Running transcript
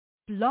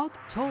Blog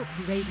Talk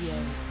Radio.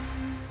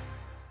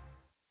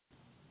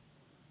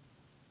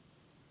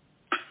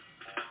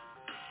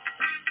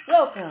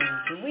 Welcome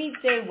to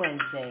Weedsday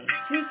Wednesday,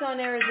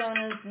 Tucson,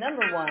 Arizona's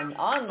 #1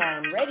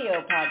 online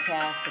radio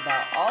podcast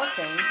about all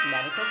things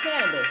medical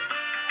cannabis.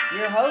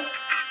 Your host,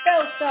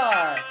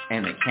 Bellstar,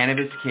 and the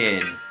Cannabis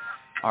Kid.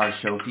 Our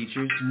show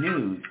features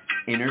news,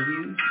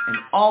 interviews, and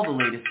all the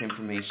latest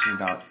information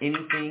about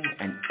anything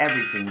and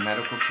everything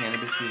medical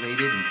cannabis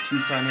related in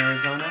Tucson,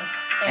 Arizona,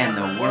 and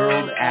the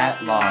world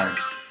at large.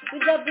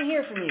 We'd love to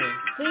hear from you.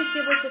 Please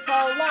give us a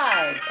call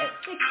live at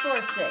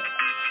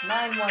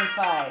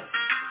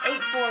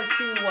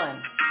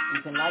 646-915-8421.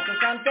 You can like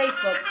us on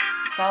Facebook,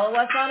 follow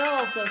us on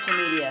all social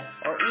media,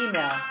 or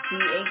email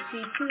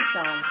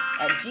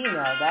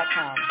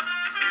thctucson@gmail.com.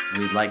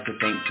 We'd like to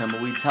thank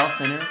Tumbleweeds Health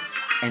Center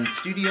and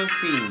Studio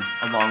C,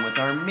 along with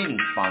our many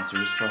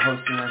sponsors, for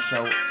hosting our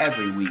show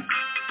every week.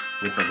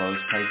 With the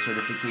lowest price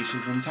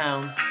certifications in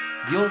town,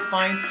 you'll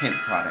find hemp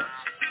products,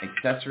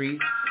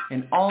 accessories,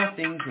 and all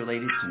things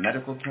related to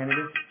medical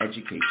cannabis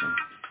education.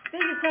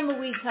 Visit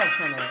Tumbleweeds Health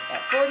Center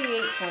at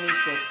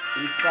 4826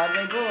 East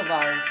Broadway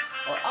Boulevard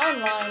or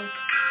online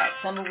at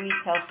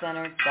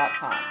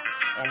tumbleweedshealthcenter.com.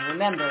 And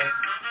remember,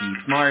 be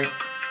smart,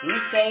 be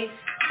safe,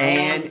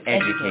 and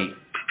educate.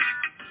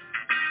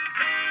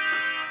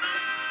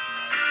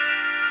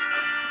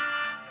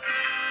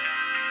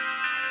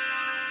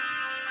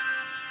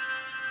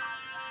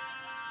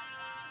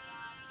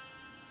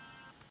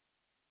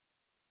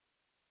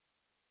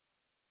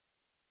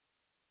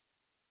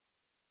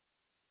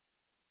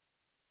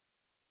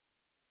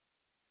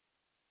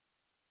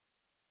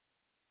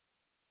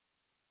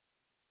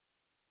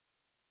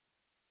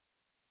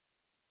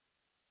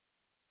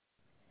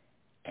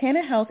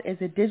 Canna Health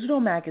is a digital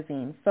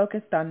magazine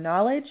focused on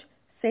knowledge,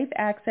 safe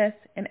access,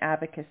 and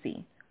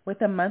advocacy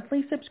with a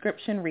monthly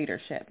subscription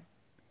readership.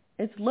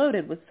 It's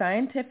loaded with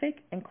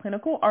scientific and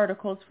clinical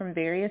articles from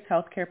various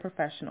healthcare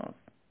professionals,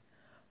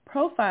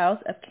 profiles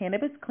of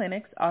cannabis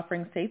clinics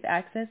offering safe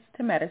access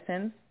to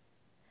medicines,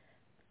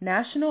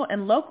 national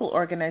and local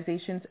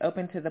organizations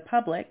open to the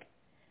public,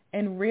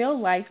 and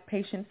real-life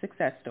patient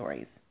success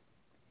stories.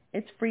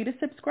 It's free to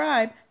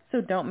subscribe,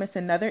 so don't miss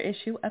another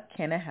issue of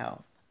Canna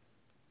Health.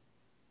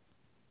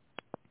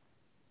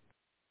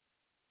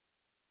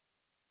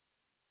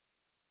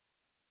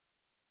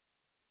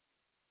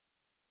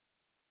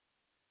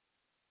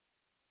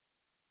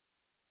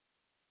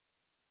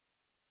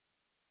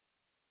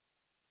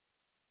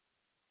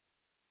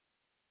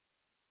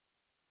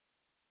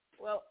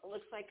 Well, it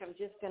looks like I'm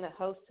just going to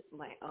host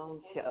my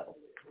own show.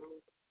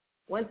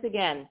 Once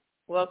again,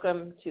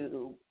 welcome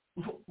to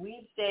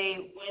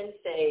Weedsday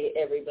Wednesday,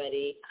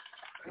 everybody.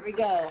 Here we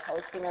go,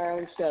 hosting our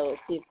own show.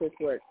 Let's see if this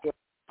works.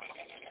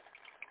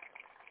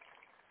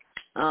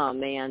 Oh,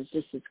 man,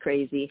 this is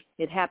crazy.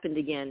 It happened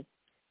again.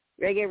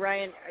 Reggae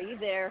Ryan, are you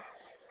there?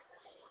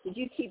 Did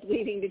you keep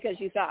leaving because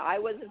you thought I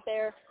wasn't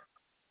there?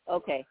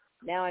 Okay,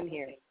 now I'm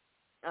here.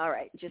 All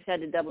right, just had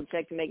to double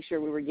check to make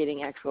sure we were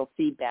getting actual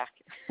feedback.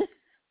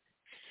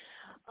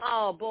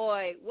 Oh,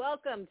 boy.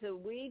 Welcome to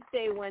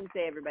Weedsday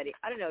Wednesday, everybody.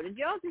 I don't know. Did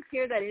y'all just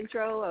hear that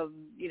intro of,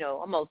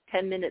 almost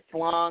 10 minutes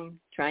long,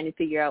 trying to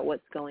figure out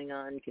what's going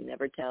on? Can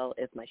never tell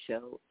if my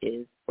show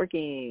is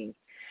working.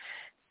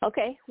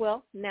 Okay,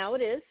 well, now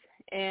it is.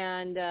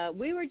 And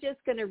we were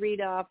just going to read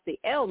off the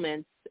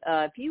ailments.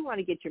 If you want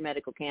to get your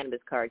medical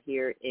cannabis card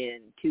here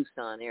in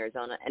Tucson,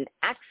 Arizona, and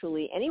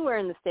actually anywhere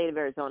in the state of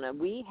Arizona,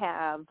 we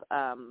have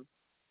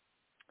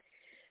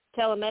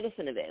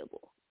telemedicine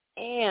available.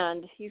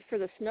 And for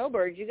the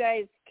snowbirds, you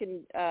guys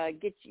can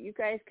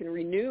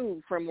renew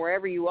from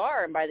wherever you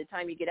are, and by the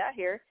time you get out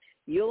here,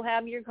 you'll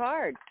have your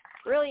card.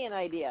 Brilliant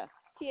idea.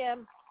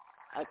 TM.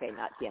 Okay,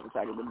 not TM. It's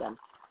already been done.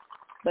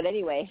 But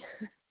anyway,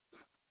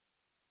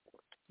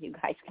 you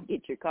guys can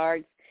get your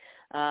cards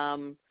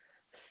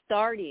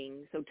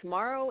starting. So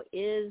tomorrow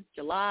is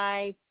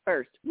July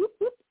 1st. Whoop,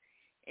 whoop.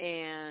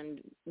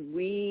 And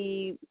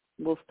we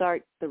will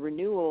start the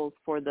renewals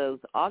for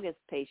those August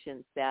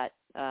patients that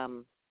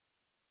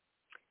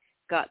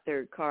got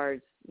their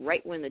cards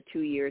right when the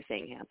 2-year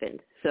thing happened.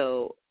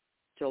 So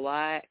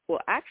July, we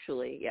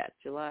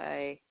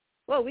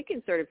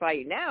can certify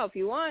you now if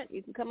you want.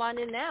 You can come on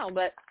in now,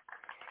 but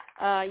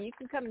you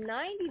can come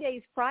 90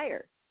 days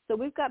prior. So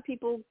we've got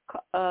people,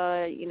 we've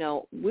got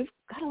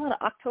a lot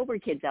of October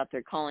kids out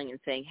there calling and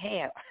saying,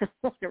 hey, I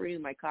want to renew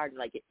my card.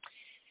 Like, you're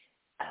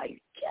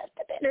just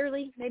a bit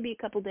early, maybe a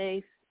couple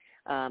days.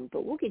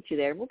 But we'll get you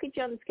there. We'll get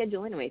you on the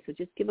schedule anyway, so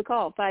just give a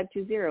call,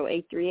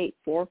 520-838-4430.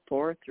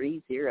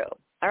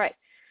 All right.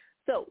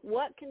 So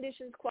what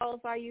conditions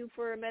qualify you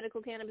for a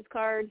medical cannabis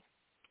card?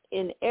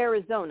 In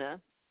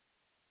Arizona,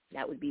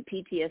 that would be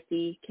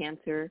PTSD,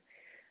 cancer,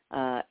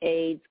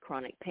 AIDS,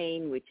 chronic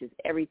pain, which is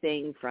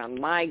everything from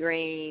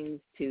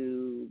migraines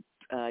to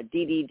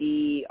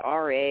DDD,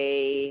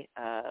 RA,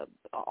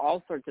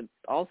 all sorts,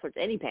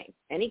 any pain,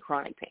 any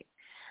chronic pain,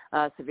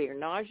 severe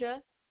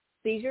nausea,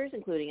 seizures,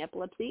 including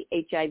epilepsy,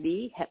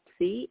 HIV, Hep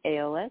C,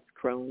 ALS,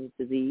 Crohn's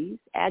disease,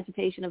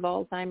 agitation of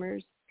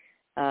Alzheimer's,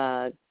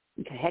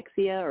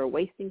 cachexia or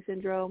wasting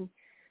syndrome,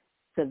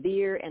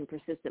 severe and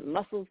persistent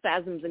muscle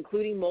spasms,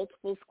 including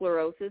multiple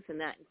sclerosis, and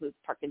that includes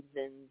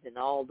Parkinson's and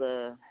all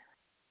the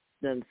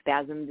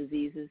spasm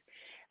diseases.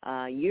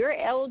 You're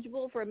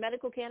eligible for a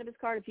medical cannabis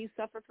card if you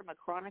suffer from a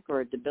chronic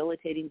or a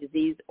debilitating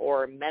disease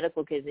or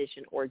medical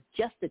condition or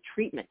just a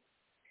treatment.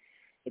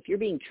 If you're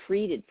being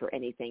treated for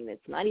anything that's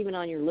not even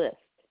on your list,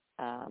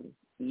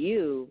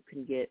 you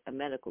can get a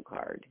medical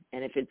card.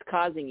 And if it's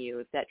causing you,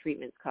 if that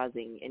treatment's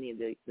causing any of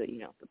the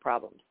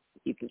problems,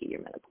 you can get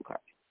your medical card.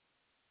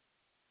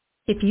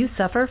 If you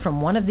suffer from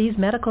one of these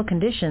medical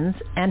conditions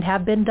and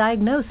have been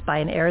diagnosed by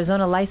an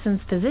Arizona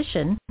licensed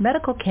physician,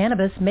 medical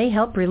cannabis may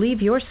help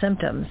relieve your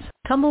symptoms.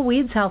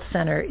 Tumbleweeds Health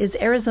Center is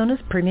Arizona's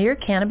premier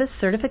cannabis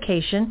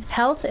certification,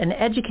 health, and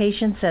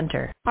education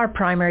center. Our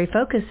primary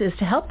focus is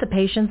to help the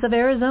patients of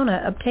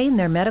Arizona obtain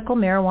their medical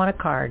marijuana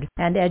card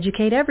and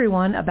educate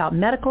everyone about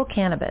medical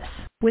cannabis.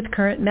 With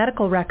current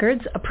medical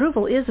records,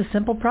 approval is a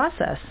simple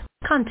process.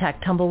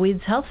 Contact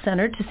Tumbleweeds Health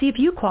Center to see if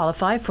you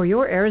qualify for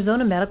your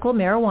Arizona medical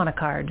marijuana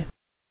card.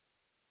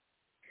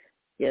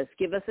 Yes,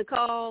 give us a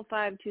call,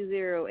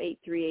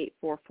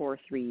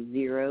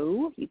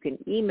 520-838-4430. You can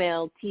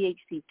email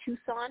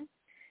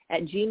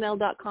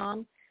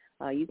thctucson@gmail.com.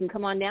 You can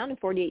come on down to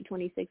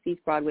 4826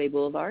 East Broadway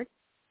Boulevard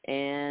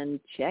and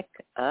check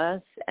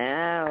us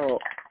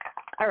out.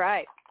 All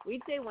right,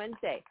 Weedsday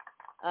Wednesday,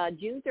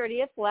 June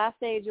 30th, last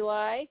day of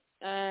July,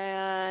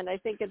 and I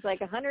think it's like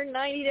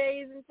 190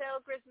 days until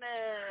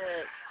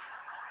Christmas.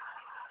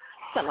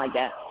 Something like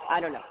that.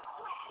 I don't know.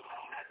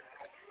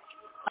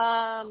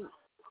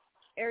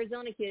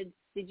 Arizona kids,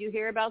 did you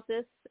hear about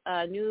this?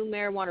 New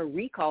marijuana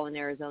recall in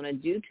Arizona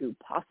due to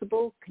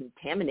possible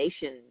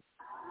contamination.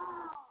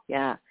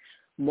 Yeah.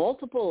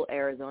 Multiple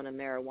Arizona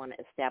marijuana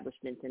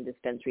establishments and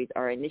dispensaries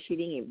are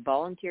initiating a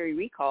voluntary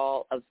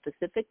recall of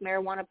specific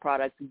marijuana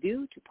products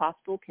due to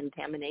possible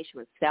contamination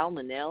with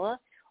salmonella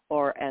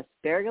or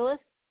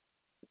aspergillus.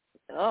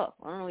 Oh,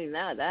 I don't even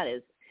know what that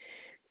is.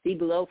 See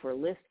below for a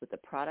list with the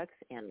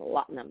products and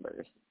lot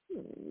numbers.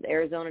 The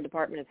Arizona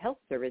Department of Health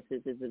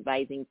Services is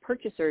advising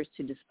purchasers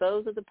to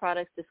dispose of the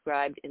products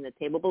described in the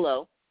table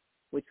below,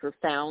 which were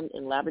found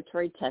in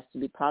laboratory tests to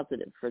be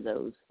positive for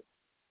those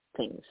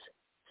things,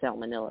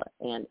 salmonella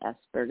and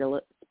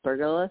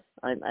aspergillus.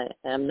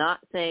 I'm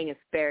not saying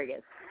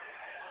asparagus.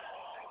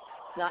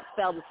 It's not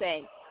spelled the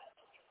same.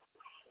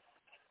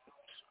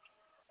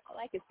 I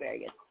like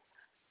asparagus.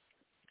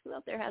 Who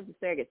out there has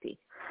asparagus tea?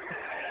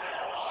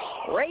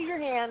 Raise your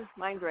hand.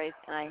 Mine's raised,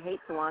 and I hate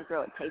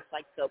cilantro. It tastes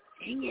like soap.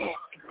 Dang it.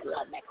 I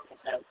love Mexican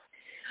soap.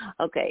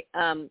 Okay.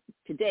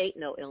 To date,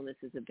 no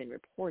illnesses have been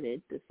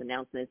reported. This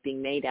announcement is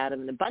being made out of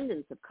an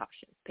abundance of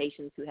caution.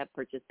 Patients who have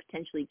purchased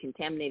potentially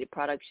contaminated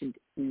products should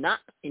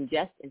not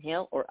ingest,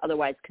 inhale, or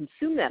otherwise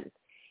consume them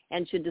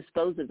and should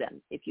dispose of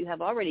them. If you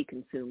have already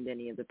consumed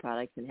any of the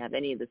products and have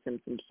any of the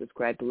symptoms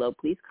described below,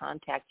 please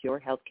contact your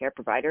healthcare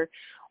provider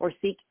or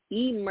seek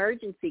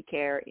emergency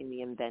care in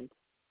the event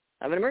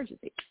of an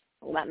emergency.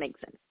 Well, that makes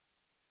sense.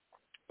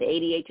 The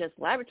ADHS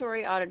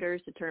laboratory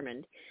auditors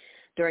determined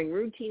during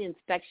routine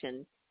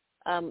inspection,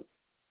 and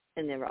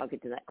then I'll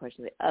get to that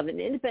question, of an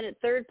independent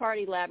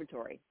third-party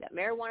laboratory that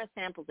marijuana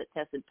samples that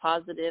tested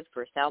positive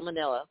for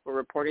salmonella were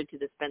reported to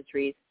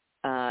dispensaries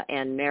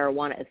and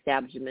marijuana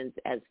establishments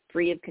as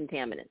free of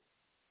contaminants.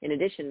 In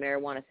addition,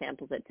 marijuana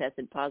samples that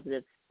tested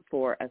positive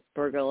for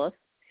aspergillus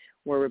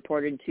were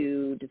reported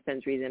to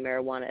dispensaries and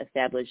marijuana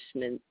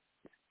establishments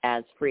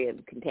as free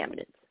of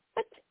contaminants.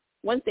 What?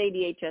 Once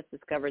ADHS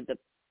discovered the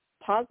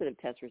positive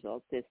test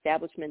results, the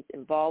establishments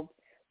involved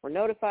were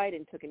notified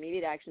and took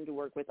immediate action to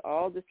work with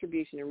all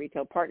distribution and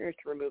retail partners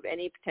to remove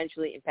any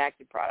potentially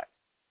impacted products.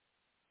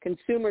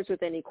 Consumers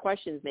with any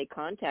questions may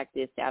contact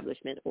the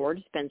establishment or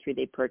dispensary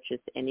they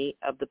purchased any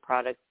of the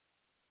products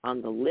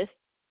on the list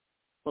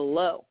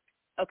below.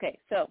 Okay,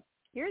 so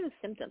here are the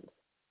symptoms.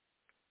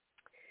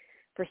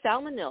 For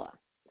salmonella,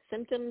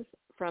 symptoms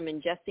from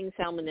ingesting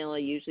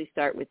salmonella usually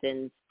start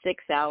within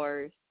 6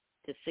 hours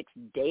to 6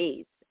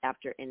 days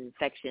after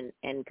infection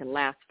and can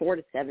last 4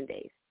 to 7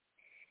 days.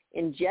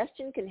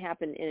 Ingestion can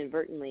happen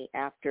inadvertently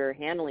after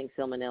handling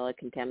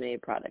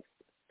salmonella-contaminated products.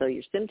 So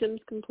your symptoms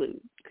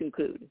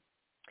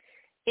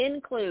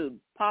include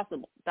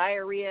possible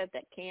diarrhea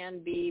that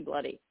can be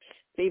bloody,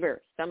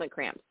 fever, stomach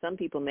cramps. Some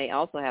people may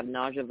also have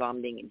nausea,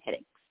 vomiting, and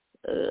headaches.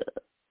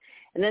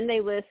 And then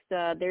they list,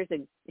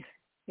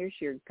 here's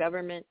your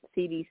government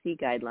CDC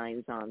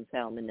guidelines on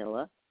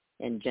salmonella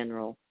and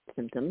general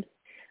symptoms.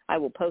 I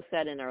will post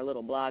that in our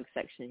little blog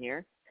section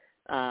here.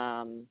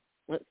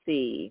 Let's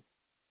see.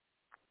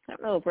 I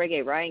don't know if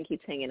Reggae Ryan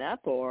keeps hanging up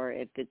or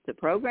if it's a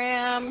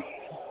program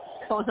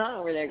going on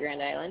over there,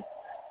 Grand Island.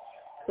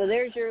 So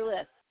there's your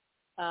list.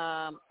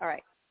 All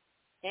right.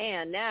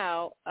 And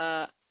now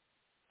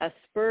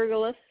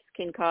aspergillus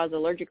can cause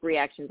allergic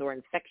reactions or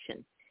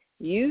infection,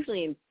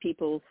 usually in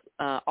people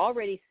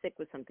already sick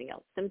with something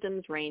else.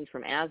 Symptoms range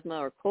from asthma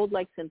or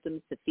cold-like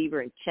symptoms to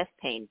fever and chest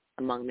pain,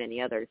 among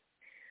many others.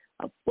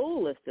 A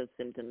full list of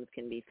symptoms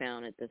can be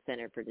found at the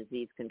Center for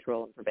Disease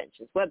Control and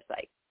Prevention's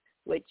website,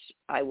 which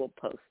I will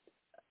post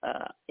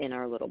in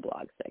our little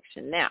blog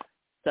section now.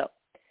 So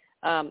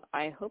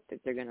I hope that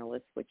they're going to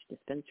list which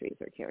dispensaries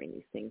are carrying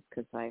these things,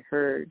 because I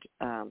heard,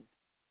 well,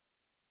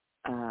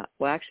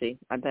 actually,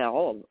 I bet a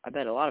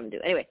lot of them do.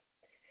 Anyway,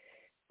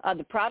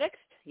 the products,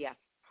 yeah,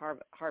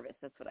 Harvest,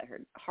 that's what I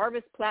heard.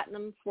 Harvest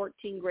Platinum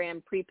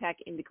 14-gram pre-pack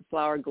indica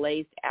flower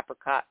glazed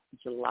apricot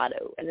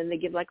gelato. And then they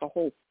give like a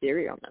whole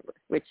serial number,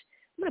 which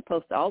I'm going to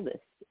post all this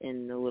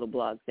in the little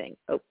blog thing.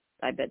 Oh,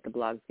 I bet the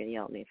blog's going to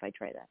yell at me if I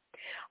try that.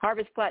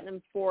 Harvest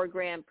Platinum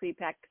 4-gram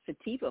pre-packed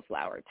sativa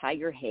flower,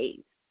 Tiger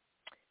Haze.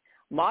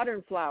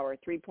 Modern Flower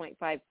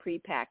 3.5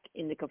 pre-packed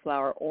indica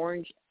flower,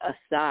 orange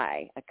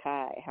acai,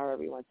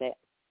 however you want to say it.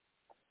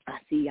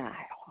 Acai.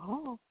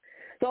 Oh.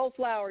 Soul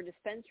Flower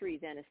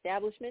dispensaries and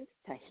establishments,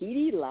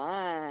 Tahiti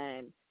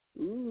Lime.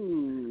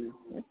 Ooh,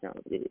 that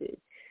sounds good.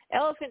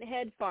 Elephant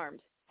Head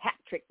Farms, Hat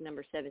Trick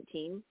number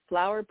 17,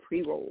 flower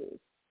pre-rolls.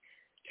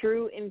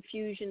 True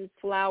Infusion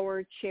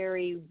Flower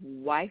Cherry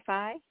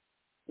Wi-Fi,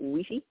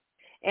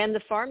 and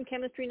the Farm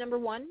Chemistry number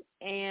 1,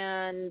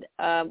 and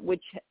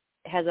which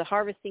has a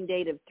harvesting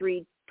date of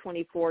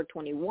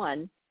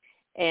 3/24/21,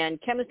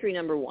 and Chemistry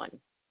number 1.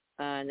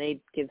 And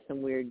they give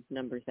some weird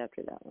numbers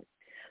after that one.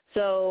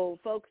 So,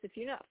 folks, if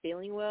you're not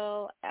feeling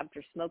well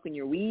after smoking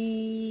your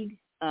weed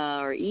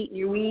or eating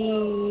your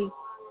weed,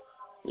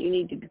 you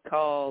need to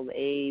call the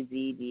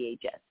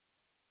AVDHS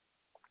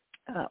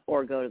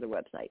or go to the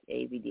website,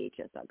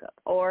 avdhs.gov.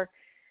 Or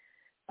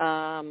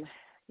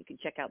you can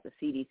check out the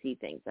CDC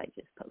things I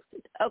just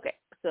posted. Okay,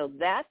 so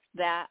that's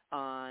that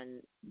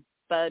on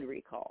bud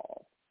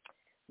recall.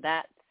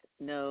 That's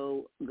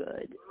no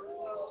good.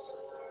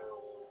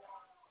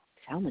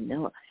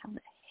 Salmonella, how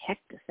the heck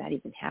does that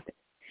even happen?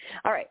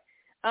 All right,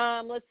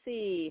 let's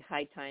see.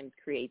 High Times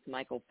creates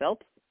Michael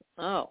Phelps.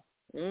 Oh,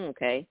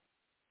 okay.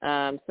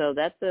 So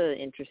that's an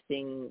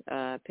interesting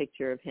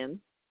picture of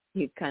him.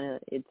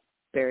 It's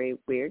very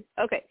weird.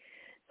 Okay,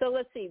 so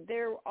let's see.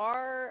 There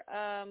are,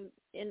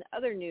 in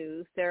other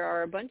news, there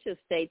are a bunch of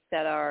states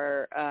that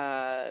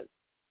are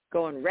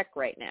going rec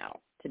right now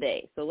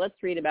today. So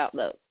let's read about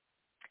those.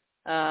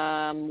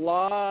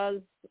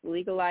 Laws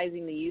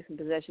legalizing the use and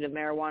possession of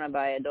marijuana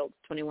by adults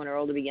 21 or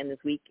older began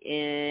this week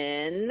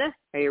in,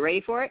 are you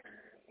ready for it?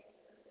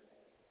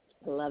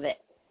 Love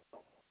it.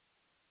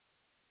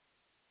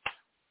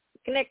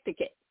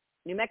 Connecticut,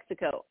 New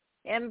Mexico,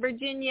 and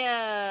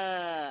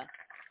Virginia.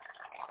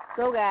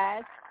 Go,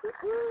 guys.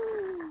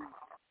 Woo-hoo.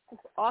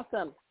 That's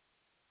awesome.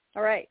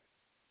 All right.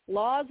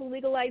 Laws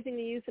legalizing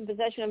the use and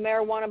possession of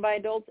marijuana by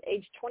adults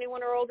aged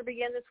 21 or older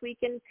began this week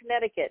in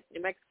Connecticut,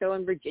 New Mexico,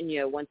 and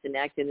Virginia. Once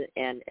enacted,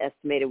 an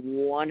estimated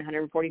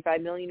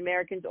 145 million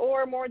Americans,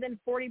 or more than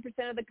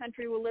 40% of the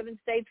country, will live in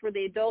states where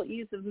the adult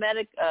use of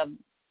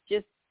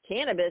just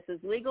cannabis is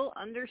legal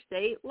under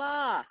state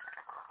law.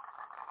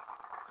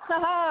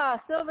 Ha-ha!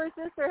 Silver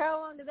Sister, how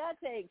long did that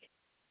take?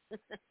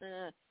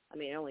 I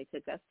mean, it only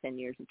took us 10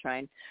 years of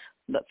trying.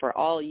 But for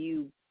all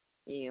you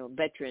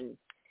veteran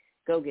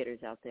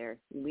go-getters out there,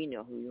 we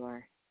know who you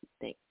are.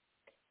 Thanks.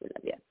 We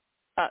love you.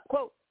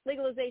 Quote,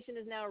 legalization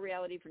is now a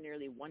reality for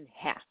nearly 1/2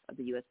 of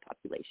the U.S.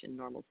 population,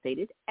 Normal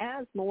stated.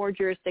 As more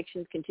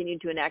jurisdictions continue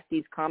to enact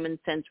these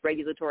common-sense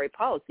regulatory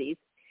policies,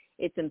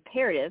 it's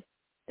imperative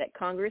that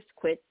Congress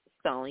quits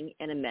stalling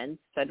and amends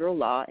federal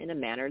law in a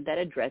manner that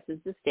addresses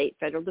the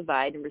state-federal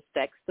divide and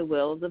respects the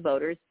will of the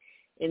voters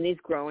in these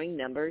growing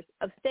numbers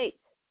of states.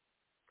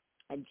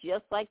 And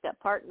just like that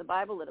part in the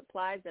Bible that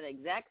applies that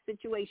exact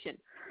situation.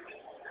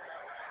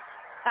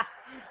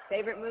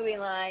 Favorite movie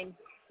line.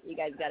 You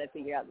guys got to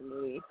figure out the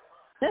movie.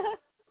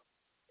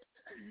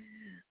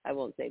 I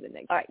won't say the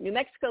next. All right. New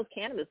Mexico's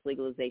cannabis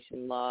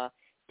legalization law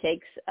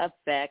took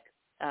effect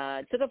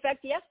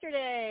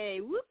yesterday.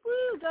 Whoop,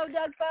 woo. Go,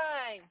 Doug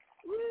Fine.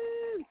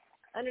 Woo.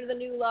 Under the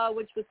new law,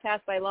 which was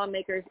passed by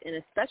lawmakers in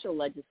a special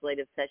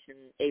legislative session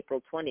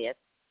April 20th,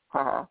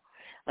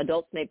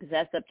 adults may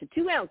possess up to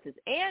 2 ounces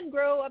and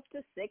grow up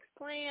to 6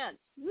 plants.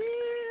 Woo,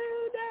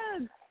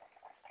 Doug.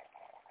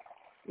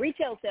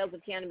 Retail sales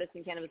of cannabis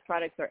and cannabis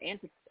products are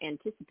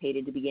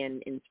anticipated to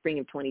begin in spring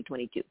of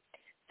 2022.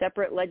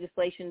 Separate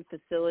legislation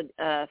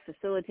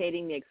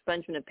facilitating the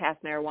expungement of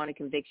past marijuana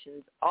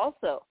convictions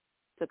also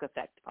took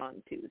effect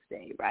on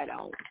Tuesday. Right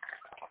on.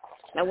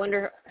 I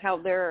wonder how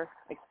their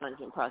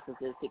expungement process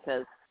is,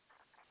 because,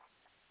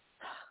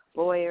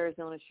 boy,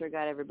 Arizona sure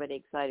got everybody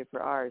excited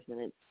for ours, and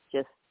it's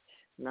just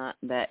not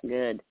that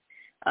good.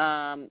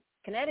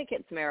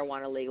 Connecticut's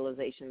marijuana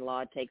legalization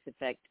law takes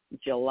effect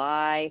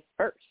July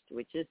 1st,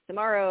 which is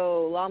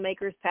tomorrow.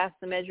 Lawmakers passed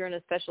the measure in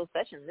a special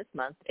session this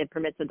month. It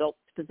permits adults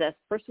to possess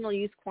personal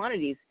use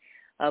quantities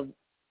of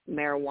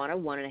marijuana,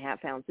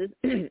 1.5 ounces,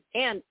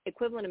 and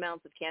equivalent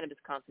amounts of cannabis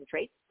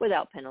concentrate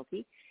without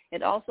penalty.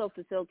 It also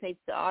facilitates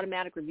the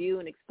automatic review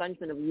and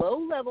expungement of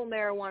low-level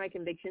marijuana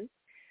convictions.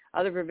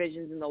 Other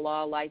provisions in the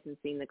law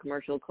licensing the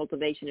commercial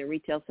cultivation and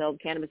retail sale of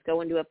cannabis go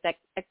into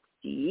effect next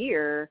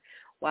year,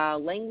 while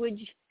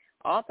language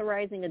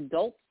authorizing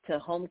adults to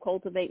home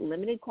cultivate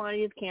limited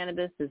quantity of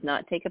cannabis does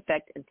not take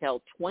effect until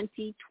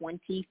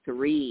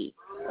 2023.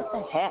 What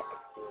the heck?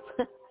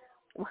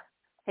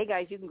 Hey,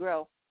 guys, you can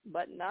grow.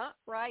 but not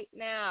right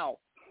now.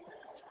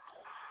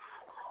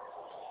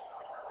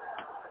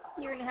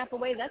 Year and a half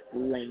away, that's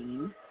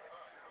lame.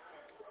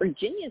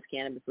 Virginia's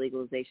cannabis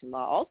legalization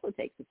law also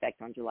takes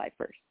effect on July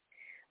 1st.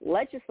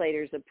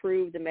 Legislators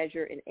approved the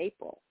measure in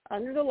April.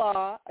 Under the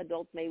law,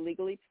 adults may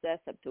legally possess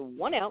up to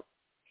 1 ounce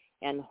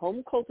and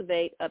home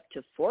cultivate up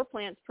to 4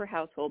 plants per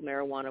household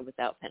marijuana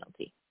without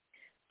penalty.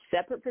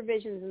 Separate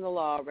provisions in the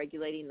law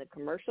regulating the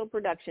commercial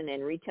production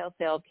and retail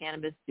sale of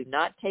cannabis do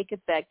not take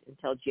effect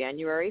until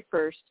January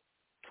 1st,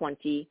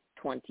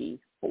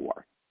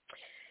 2024.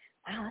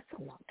 Wow,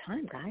 that's a long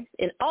time, guys.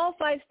 In all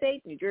 5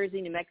 states, New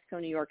Jersey, New Mexico,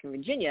 New York, and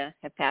Virginia,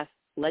 have passed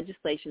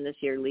legislation this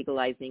year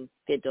legalizing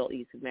the adult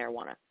use of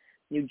marijuana.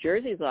 New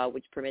Jersey's law,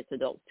 which permits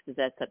adults to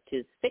possess up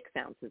to 6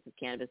 ounces of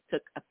cannabis,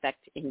 took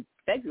effect in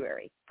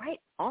February. Right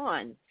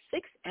on,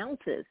 6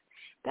 ounces.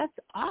 That's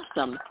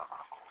awesome.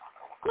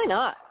 Why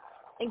not?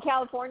 In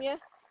California,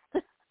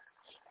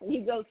 when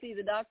you go see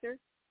the doctor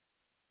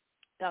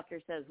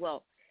says,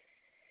 well,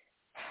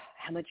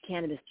 how much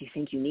cannabis do you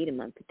think you need a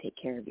month to take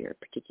care of your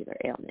particular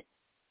ailment?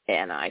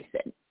 And I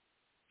said,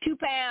 2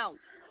 pounds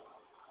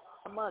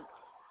a month.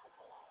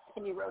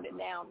 And you wrote it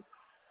down.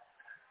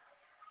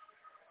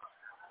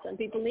 Some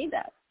people need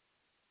that.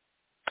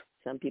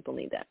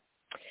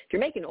 If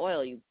you're making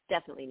oil, you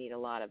definitely need a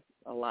lot of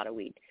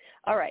weed.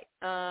 All right,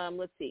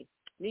 let's see.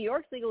 New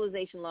York's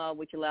legalization law,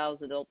 which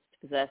allows adults to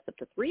possess up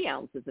to 3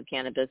 ounces of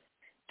cannabis,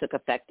 took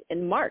effect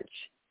in March.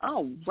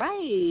 All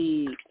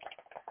right.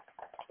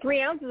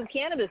 3 ounces of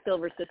cannabis,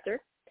 Silver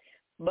Sister.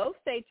 Both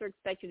states are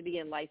expected to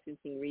begin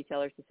licensing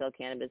retailers to sell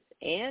cannabis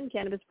and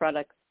cannabis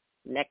products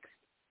next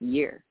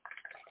year.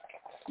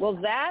 Well,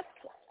 that's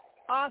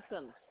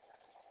awesome.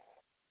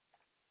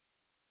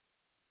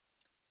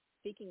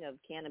 Speaking of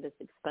cannabis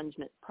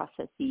expungement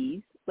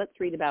processes, let's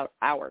read about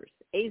ours.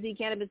 AZ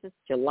Cannabis is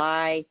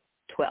July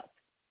 12th.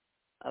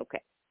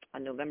 Okay.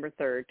 On November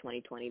 3rd,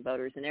 2020,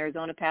 voters in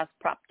Arizona passed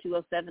Prop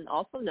 207,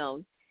 also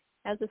known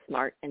as the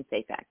Smart and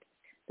Safe Act.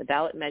 The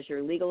ballot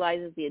measure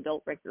legalizes the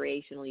adult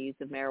recreational use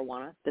of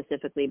marijuana,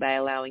 specifically by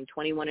allowing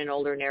 21 and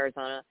older in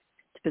Arizona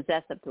to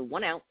possess up to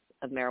 1 ounce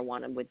of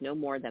marijuana with no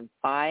more than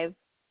 5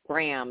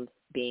 grams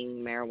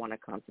being marijuana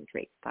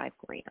concentrate, 5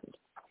 grams.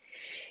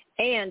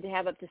 And to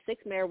have up to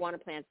 6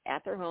 marijuana plants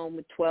at their home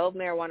with 12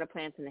 marijuana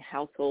plants in the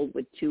household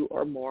with 2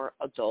 or more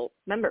adult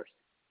members.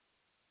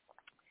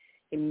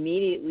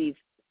 Immediately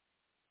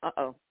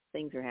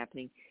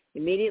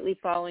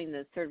following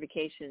the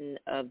certification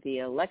of the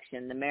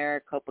election, the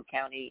Maricopa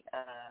County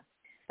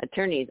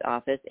Attorney's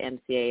Office,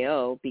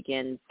 MCAO,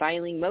 began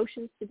filing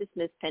motions to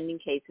dismiss pending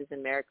cases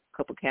in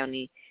Maricopa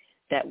County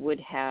that would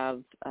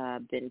have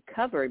been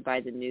covered by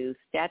the new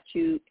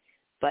statute,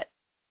 but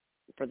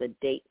for the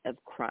date of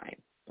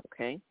crime.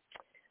 Okay.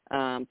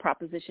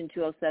 Proposition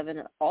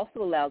 207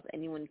 also allows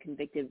anyone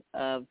convicted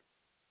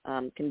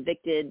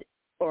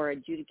or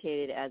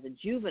adjudicated as a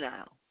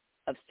juvenile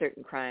of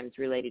certain crimes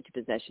related to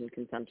possession,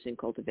 consumption,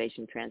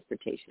 cultivation,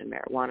 transportation of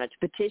marijuana to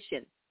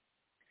petition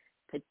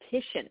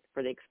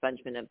for the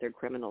expungement of their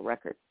criminal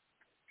record.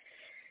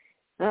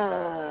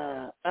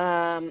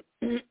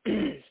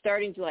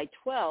 Starting July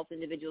 12th,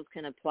 individuals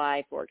can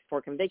apply for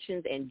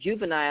convictions and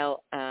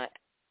juvenile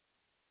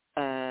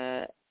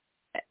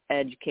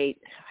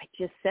educate. I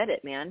just said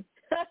it, man.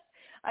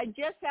 I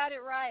just had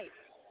it right.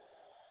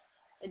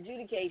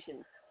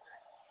 Adjudications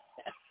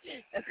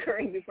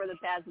occurring before the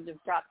passage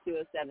of Prop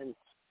 207.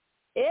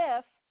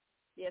 If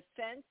the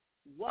offense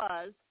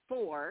was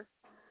for,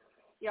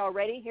 y'all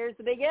ready? Here's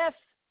the big if.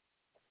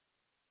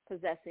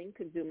 Possessing,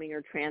 consuming,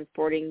 or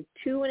transporting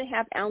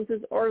 2.5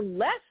 ounces or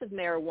less of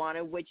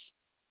marijuana, which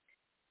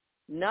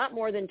not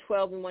more than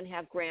 12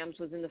 1/2 grams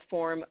was in the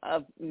form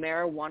of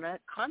marijuana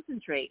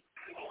concentrate.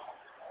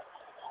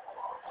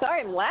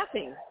 Sorry, I'm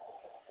laughing.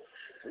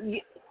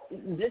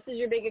 This is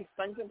your big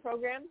expungement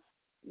program?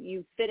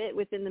 You fit it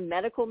within the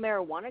medical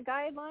marijuana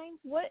guidelines?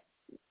 What?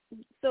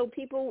 So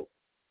people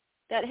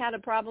that had a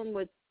problem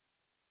with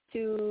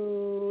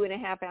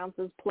 2.5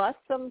 ounces plus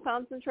some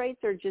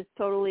concentrates are just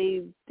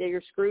totally,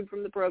 they're screwed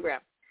from the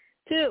program.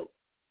 2,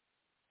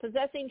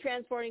 possessing,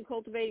 transporting,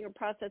 cultivating, or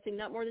processing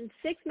not more than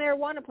 6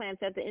 marijuana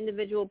plants at the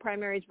individual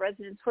primary's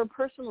residence for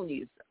personal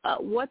use.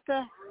 What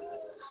the?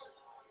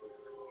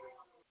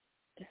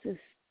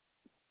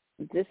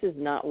 This is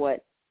not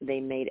what they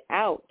made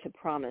out to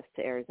promise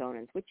to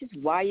Arizonans, which is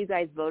why you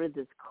guys voted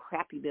this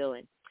crappy bill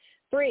in.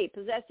 3,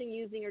 possessing,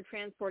 using, or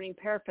transporting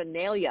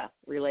paraphernalia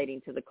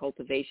relating to the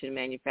cultivation,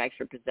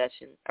 manufacture,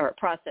 possession, or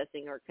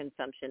processing or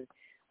consumption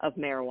of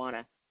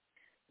marijuana.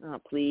 Oh,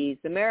 please.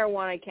 The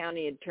Maricopa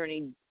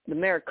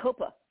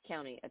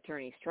County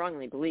Attorney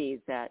strongly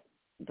believes that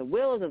the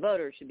will of the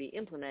voters should be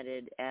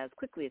implemented as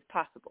quickly as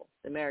possible.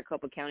 The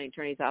Maricopa County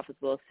Attorney's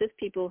Office will assist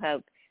people who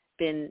have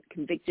been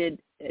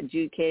convicted,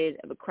 adjudicated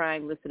of a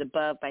crime listed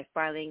above by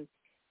filing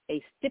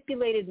a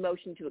stipulated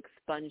motion to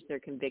expunge their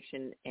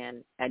conviction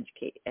and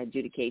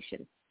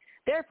adjudication.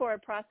 Therefore, a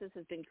process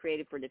has been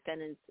created for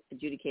defendants,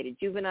 adjudicated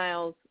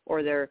juveniles,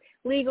 or their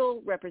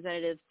legal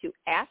representatives to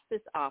ask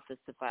this office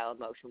to file a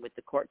motion with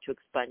the court to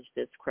expunge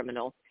this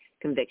criminal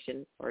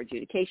conviction, or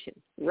adjudication.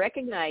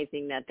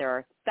 Recognizing that there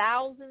are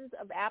thousands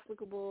of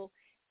applicable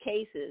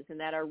cases and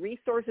that our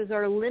resources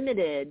are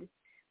limited,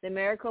 the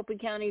Maricopa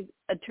County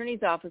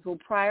Attorney's Office will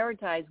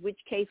prioritize which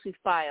case we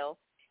file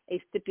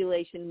a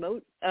stipulation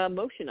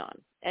motion on.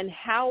 And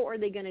how are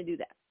they going to do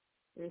that?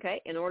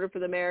 Okay, in order for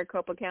the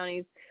Maricopa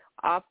County's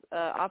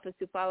office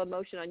to file a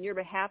motion on your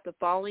behalf, the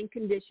following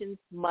conditions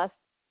must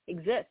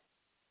exist.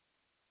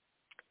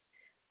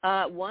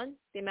 1,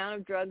 the amount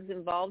of drugs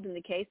involved in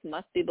the case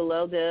must be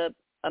below the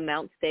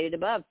amount stated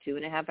above,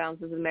 2.5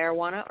 ounces of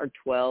marijuana or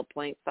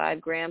 12.5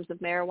 grams of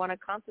marijuana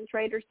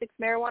concentrate or 6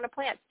 marijuana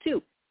plants.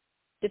 2,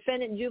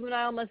 defendant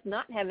juvenile must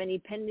not have any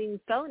pending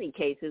felony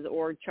cases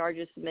or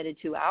charges submitted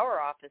to our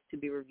office to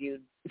be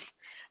reviewed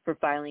for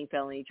filing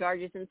felony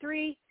charges. And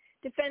 3,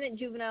 defendant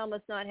juvenile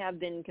must not have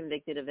been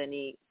convicted of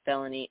any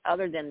felony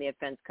other than the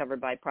offense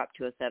covered by Prop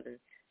 207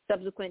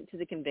 subsequent to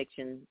the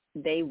conviction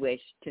they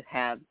wish to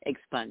have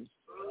expunged.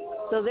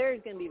 So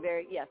there's going to be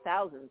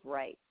thousands,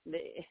 right?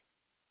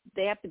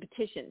 They have to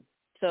petition.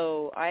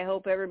 So I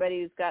hope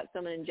everybody who's got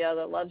someone in jail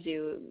that loves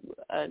you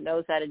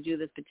knows how to do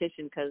this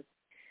petition, because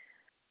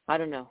I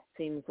don't know,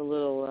 seems a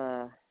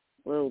little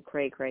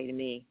cray-cray to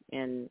me.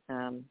 And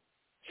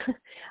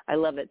I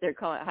love it. They're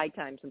calling it High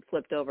Times and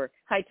flipped over.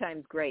 High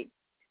Times, great.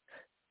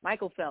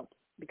 Michael Phelps,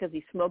 because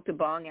he smoked a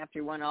bong after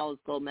he won all his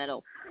gold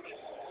medals.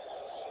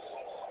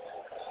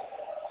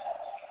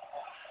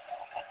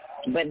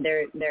 But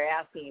they're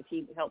asking if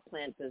he helped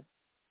plant the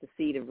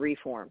seed of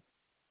reform.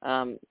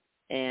 Well,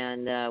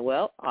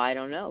 I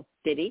don't know.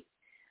 Did he?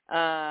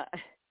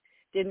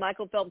 Did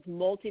Michael Phelps'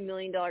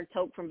 multi-million-dollar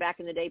toke from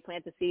back in the day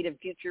plant the seed of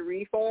future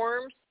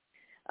reforms?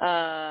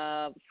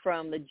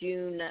 From the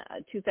June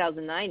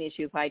 2009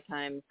 issue of High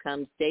Times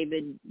comes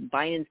David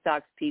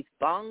Beinenstock's piece,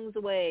 Bongs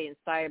Away,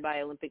 inspired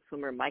by Olympic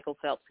swimmer Michael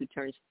Phelps, who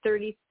turns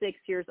 36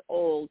 years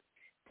old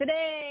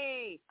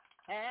today.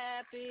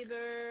 Happy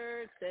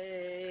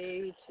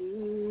birthday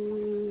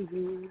to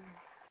you,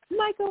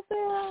 Michael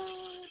Phelps.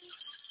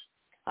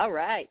 All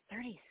right,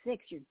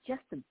 36. You're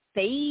just a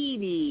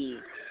baby.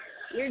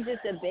 You're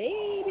just a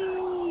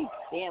baby.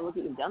 Damn, look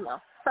what you've done,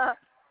 though.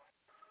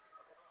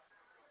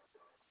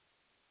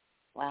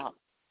 Wow.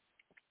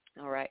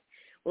 All right.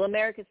 Well,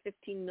 America's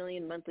 15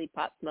 million monthly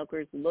pot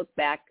smokers look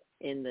back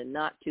in the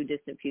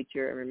not-too-distant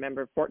future and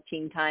remember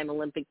 14-time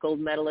Olympic gold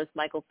medalist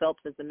Michael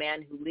Phelps as the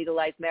man who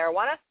legalized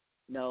marijuana?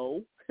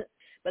 No.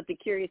 But the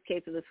curious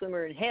case of the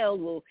swimmer inhaled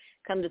will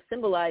come to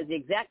symbolize the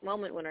exact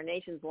moment when our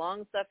nation's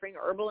long-suffering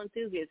herbal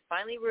enthusiasts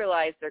finally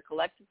realize their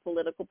collective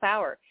political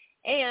power.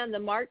 And the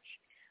march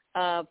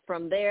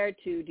from there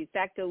to de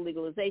facto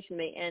legalization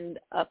may end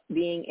up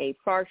being a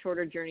far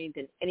shorter journey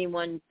than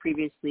anyone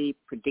previously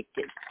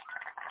predicted.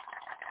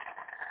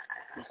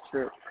 It's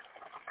true.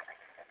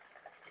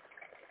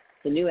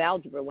 The new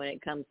algebra when it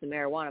comes to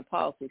marijuana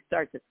policy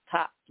starts at the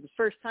top. For the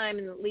first time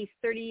in at least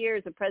 30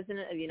 years, the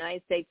President of the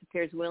United States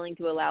appears willing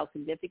to allow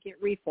significant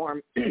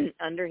reform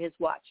under his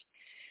watch.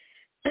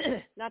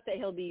 Not that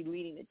he'll be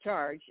leading the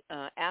charge.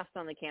 Asked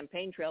on the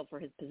campaign trail for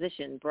his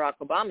position, Barack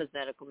Obama's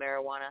medical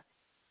marijuana,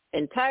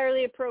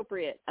 entirely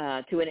appropriate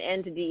to an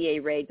end to DEA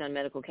raids on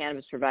medical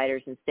cannabis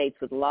providers in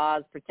states with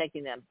laws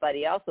protecting them. But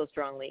he also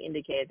strongly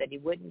indicated that he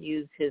wouldn't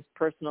use his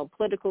personal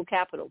political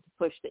capital to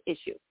push the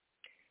issue.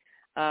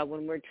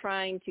 When we're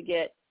trying to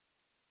get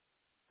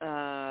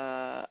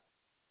health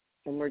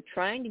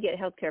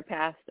care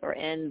passed or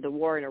end the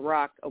war in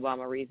Iraq,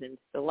 Obama reasoned,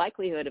 the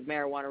likelihood of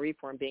marijuana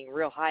reform being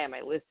real high on my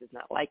list is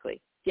not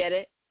likely. Get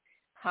it?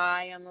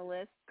 High on the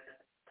list?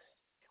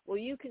 Will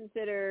you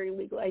consider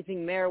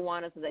legalizing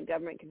marijuana so that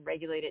government can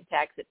regulate it,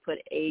 tax it, put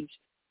age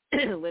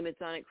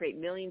limits on it, create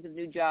millions of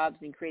new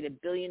jobs, and create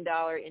 $1 billion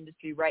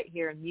industry right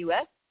here in the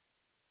U.S.?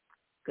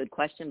 Good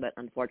question, but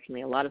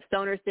unfortunately a lot of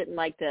stoners didn't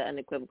like the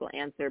unequivocal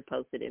answer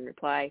posted in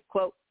reply.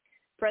 Quote,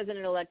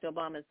 President-elect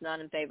Obama is not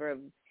in favor of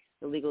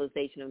the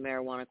legalization of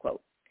marijuana,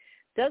 quote.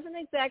 Doesn't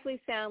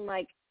exactly sound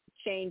like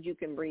change you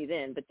can breathe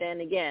in, but then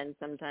again,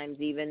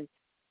 sometimes even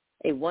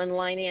a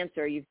one-line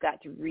answer, you've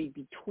got to read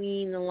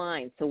between the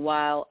lines. So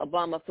while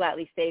Obama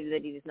flatly stated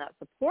that he does not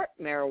support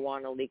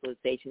marijuana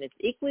legalization, it's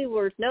equally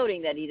worth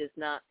noting that he does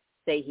not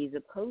say he's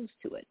opposed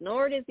to it,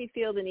 nor does he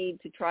feel the need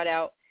to trot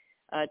out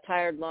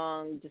tired,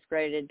 long,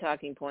 discredited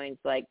talking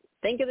points like,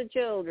 think of the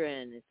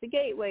children, it's a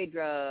gateway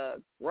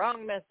drug,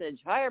 wrong message,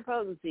 higher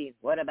potency,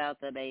 what about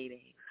the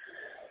baby?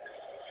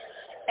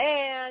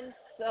 And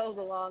so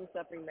the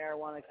long-suffering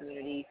marijuana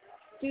community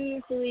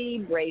dutifully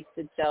braced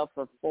itself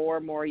for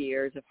 4 more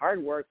years of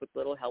hard work with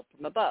little help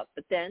from above.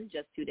 But then,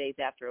 just 2 days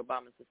after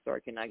Obama's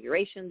historic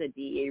inauguration, the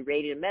DEA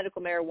raided a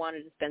medical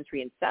marijuana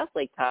dispensary in South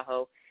Lake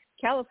Tahoe,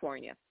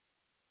 California.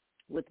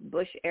 With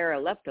Bush-era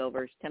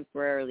leftovers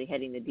temporarily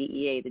heading the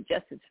DEA, the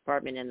Justice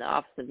Department, and the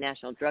Office of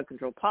National Drug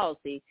Control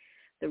Policy,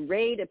 the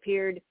raid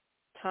appeared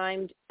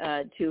timed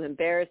to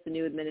embarrass the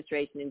new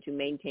administration into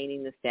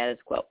maintaining the status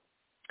quo.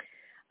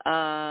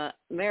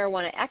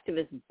 Marijuana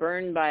activists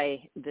burned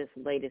by this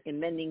latest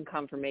amending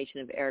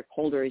confirmation of Eric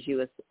Holder as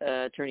U.S.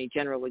 Attorney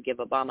General would give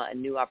Obama a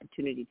new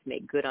opportunity to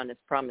make good on his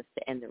promise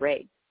to end the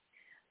raid.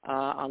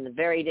 On the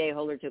very day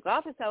Holder took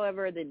office,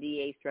 however, the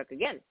DA struck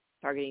again,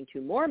 targeting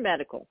 2 more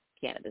medical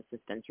cannabis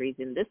dispensaries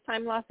in this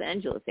time Los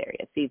Angeles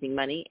area, seizing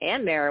money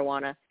and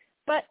marijuana,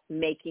 but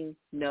making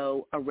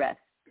no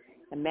arrests.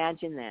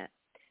 Imagine that.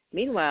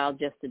 Meanwhile,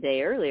 just a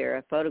day earlier,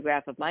 a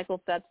photograph of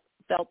Michael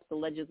Phelps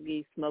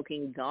allegedly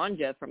smoking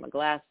ganja from a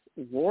glass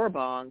war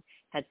bong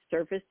had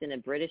surfaced in a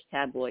British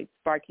tabloid,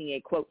 sparking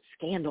a, quote,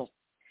 scandal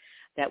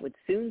that would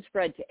soon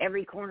spread to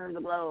every corner of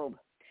the globe.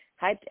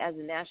 Hyped as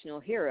a national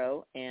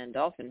hero and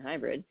dolphin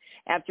hybrid,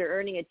 after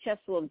earning a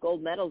chestful of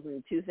gold medals in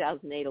the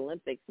 2008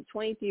 Olympics, the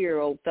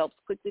 23-year-old Phelps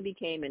quickly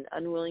became an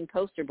unwilling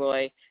poster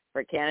boy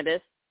for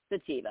cannabis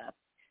sativa.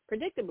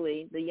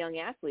 Predictably, the young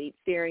athlete,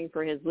 fearing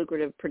for his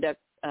lucrative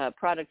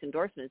product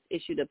endorsements,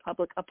 issued a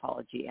public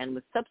apology and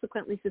was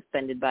subsequently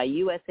suspended by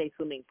USA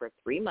Swimming for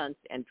 3 months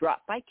and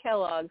dropped by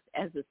Kellogg's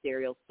as the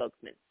cereal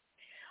spokesman.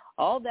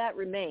 All that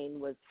remained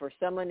was for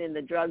someone in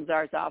the drug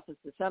czar's office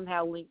to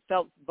somehow link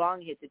Phelps'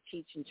 bong hit to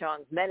Cheech and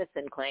Chong's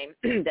medicine claim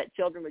that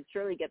children would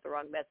surely get the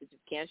wrong message if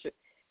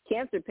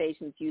cancer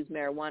patients use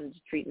marijuana to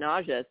treat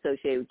nausea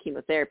associated with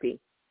chemotherapy,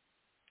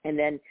 and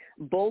then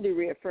boldly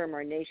reaffirm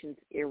our nation's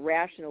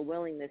irrational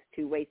willingness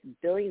to waste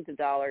billions of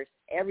dollars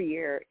every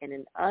year in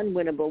an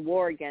unwinnable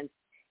war against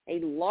a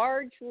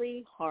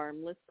largely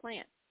harmless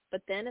plant.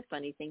 But then a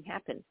funny thing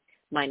happened.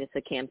 Minus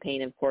a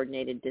campaign of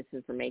coordinated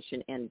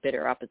disinformation and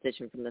bitter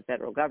opposition from the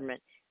federal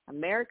government,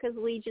 America's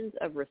legions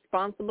of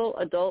responsible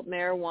adult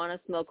marijuana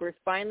smokers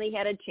finally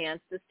had a chance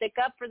to stick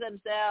up for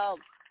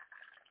themselves.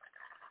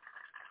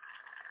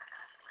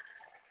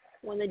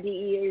 When the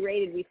DEA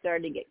raided, we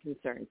started to get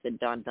concerned, said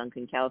Don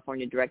Duncan,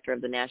 California director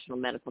of the National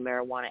Medical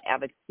Marijuana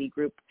Advocacy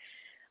Group,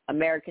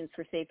 Americans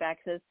for Safe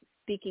Access.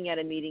 Speaking at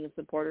a meeting of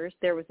supporters,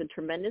 there was a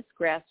tremendous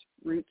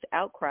grassroots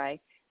outcry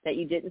that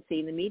you didn't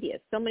see in the media.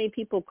 So many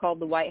people called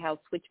the White House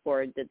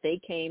switchboard that they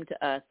came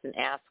to us and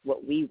asked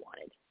what we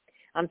wanted.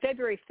 On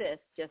February 5th,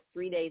 just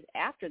 3 days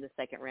after the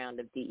second round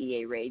of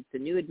DEA raids, the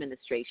new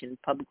administration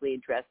publicly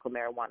addressed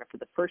marijuana for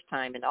the first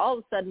time, and all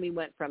of a sudden we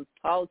went from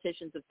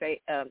politicians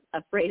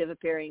afraid of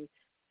appearing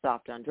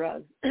soft on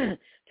drugs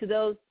to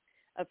those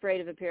afraid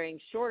of appearing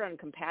short on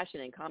compassion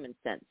and common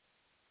sense.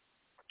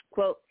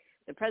 Quote,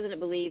 the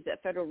president believes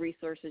that federal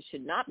resources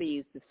should not be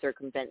used to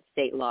circumvent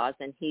state laws,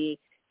 and he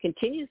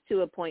continues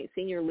to appoint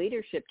senior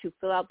leadership to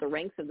fill out the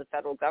ranks of the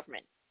federal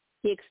government.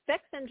 He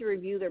expects them to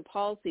review their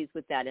policies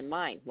with that in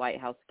mind, White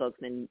House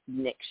spokesman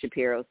Nick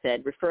Shapiro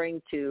said,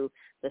 referring to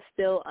the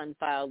still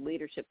unfiled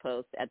leadership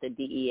posts at the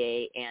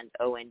DEA and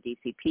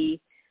ONDCP.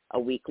 A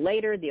week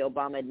later, the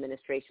Obama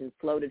administration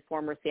floated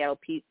former Seattle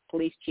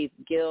Police Chief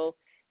Gil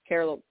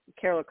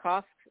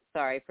Karlakoff,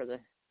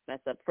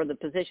 for the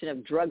position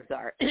of drug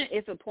czar.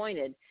 If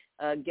appointed,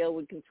 Gil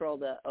would control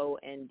the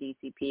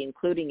ONDCP,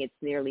 including its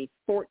nearly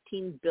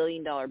 $14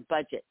 billion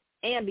budget,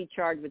 and be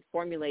charged with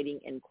formulating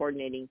and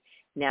coordinating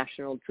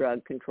national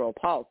drug control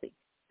policy.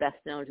 Best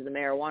known to the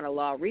marijuana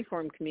law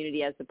reform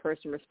community as the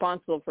person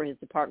responsible for his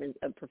Department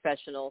of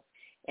Professional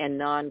and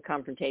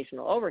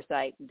Non-Confrontational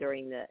Oversight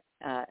during the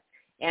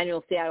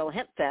annual Seattle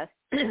Hemp Fest,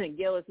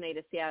 Gil has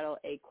made Seattle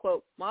a,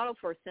 quote, model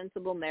for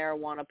sensible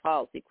marijuana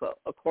policy, quote,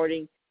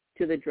 according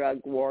to the Drug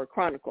War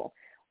Chronicle.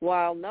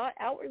 While not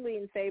outwardly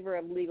in favor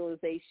of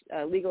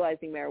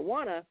legalizing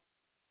marijuana,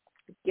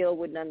 Gil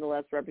would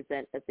nonetheless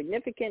represent a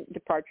significant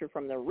departure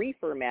from the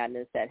reefer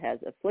madness that has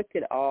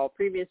afflicted all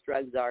previous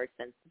drug czars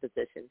since the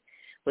position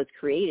was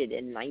created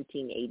in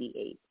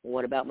 1988.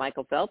 What about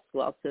Michael Phelps?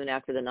 Well, soon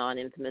after the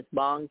non-infamous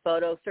bong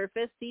photo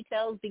surfaced,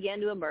 details began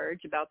to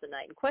emerge about the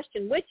night in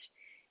question, which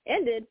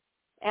ended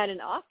at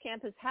an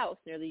off-campus house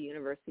near the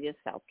University of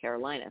South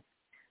Carolina.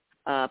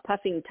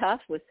 Puffing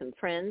tough with some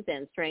friends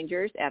and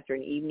strangers after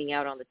an evening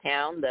out on the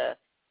town, the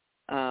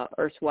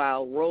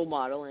erstwhile role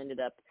model ended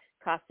up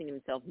costing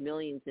himself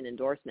millions in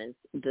endorsements.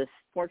 This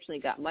fortunately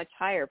got much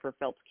higher for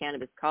Phelps'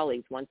 cannabis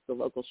colleagues once the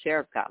local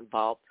sheriff got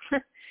involved.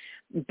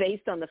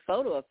 Based on the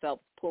photo of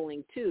Phelps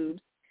pulling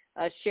tubes,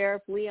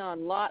 Sheriff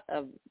Leon Lott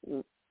of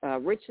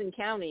Richland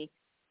County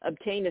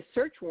obtained a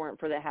search warrant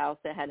for the house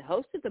that had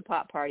hosted the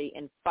pot party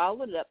and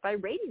followed it up by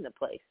raiding the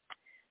place.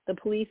 The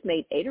police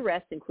made 8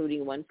 arrests,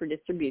 including 1 for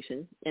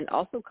distribution, and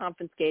also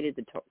confiscated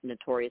the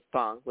notorious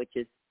bong, which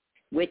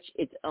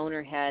its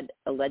owner had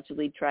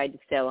allegedly tried to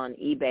sell on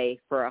eBay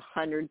for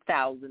 $100,000.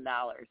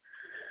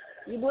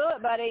 You blew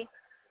it, buddy.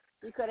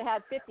 You could have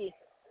had 50.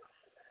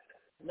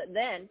 But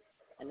then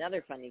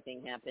another funny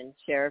thing happened.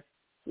 Sheriff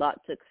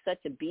Lott took such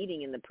a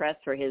beating in the press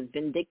for his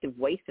vindictive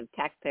waste of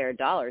taxpayer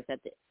dollars that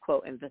the,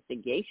 quote,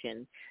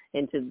 investigation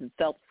into the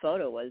Phelps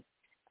photo was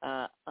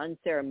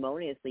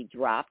unceremoniously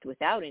dropped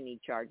without any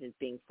charges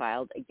being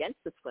filed against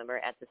the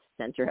swimmer at the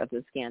center of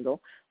the scandal.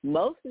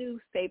 Most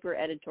newspaper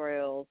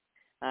editorials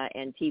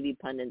and TV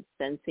pundits,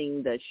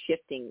 sensing the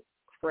shifting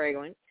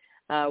fragrant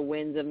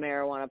winds of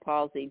marijuana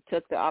policy,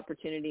 took the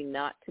opportunity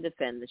not to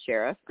defend the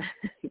sheriff,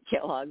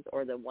 Kellogg's,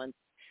 or the once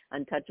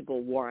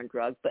untouchable war on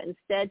drugs, but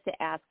instead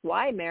to ask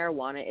why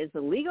marijuana is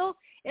illegal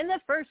in the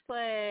first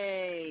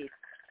place.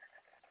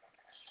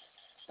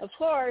 Of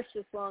course,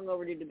 this long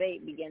overdue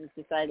debate begins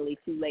decidedly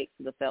too late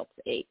for the Phelps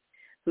 8.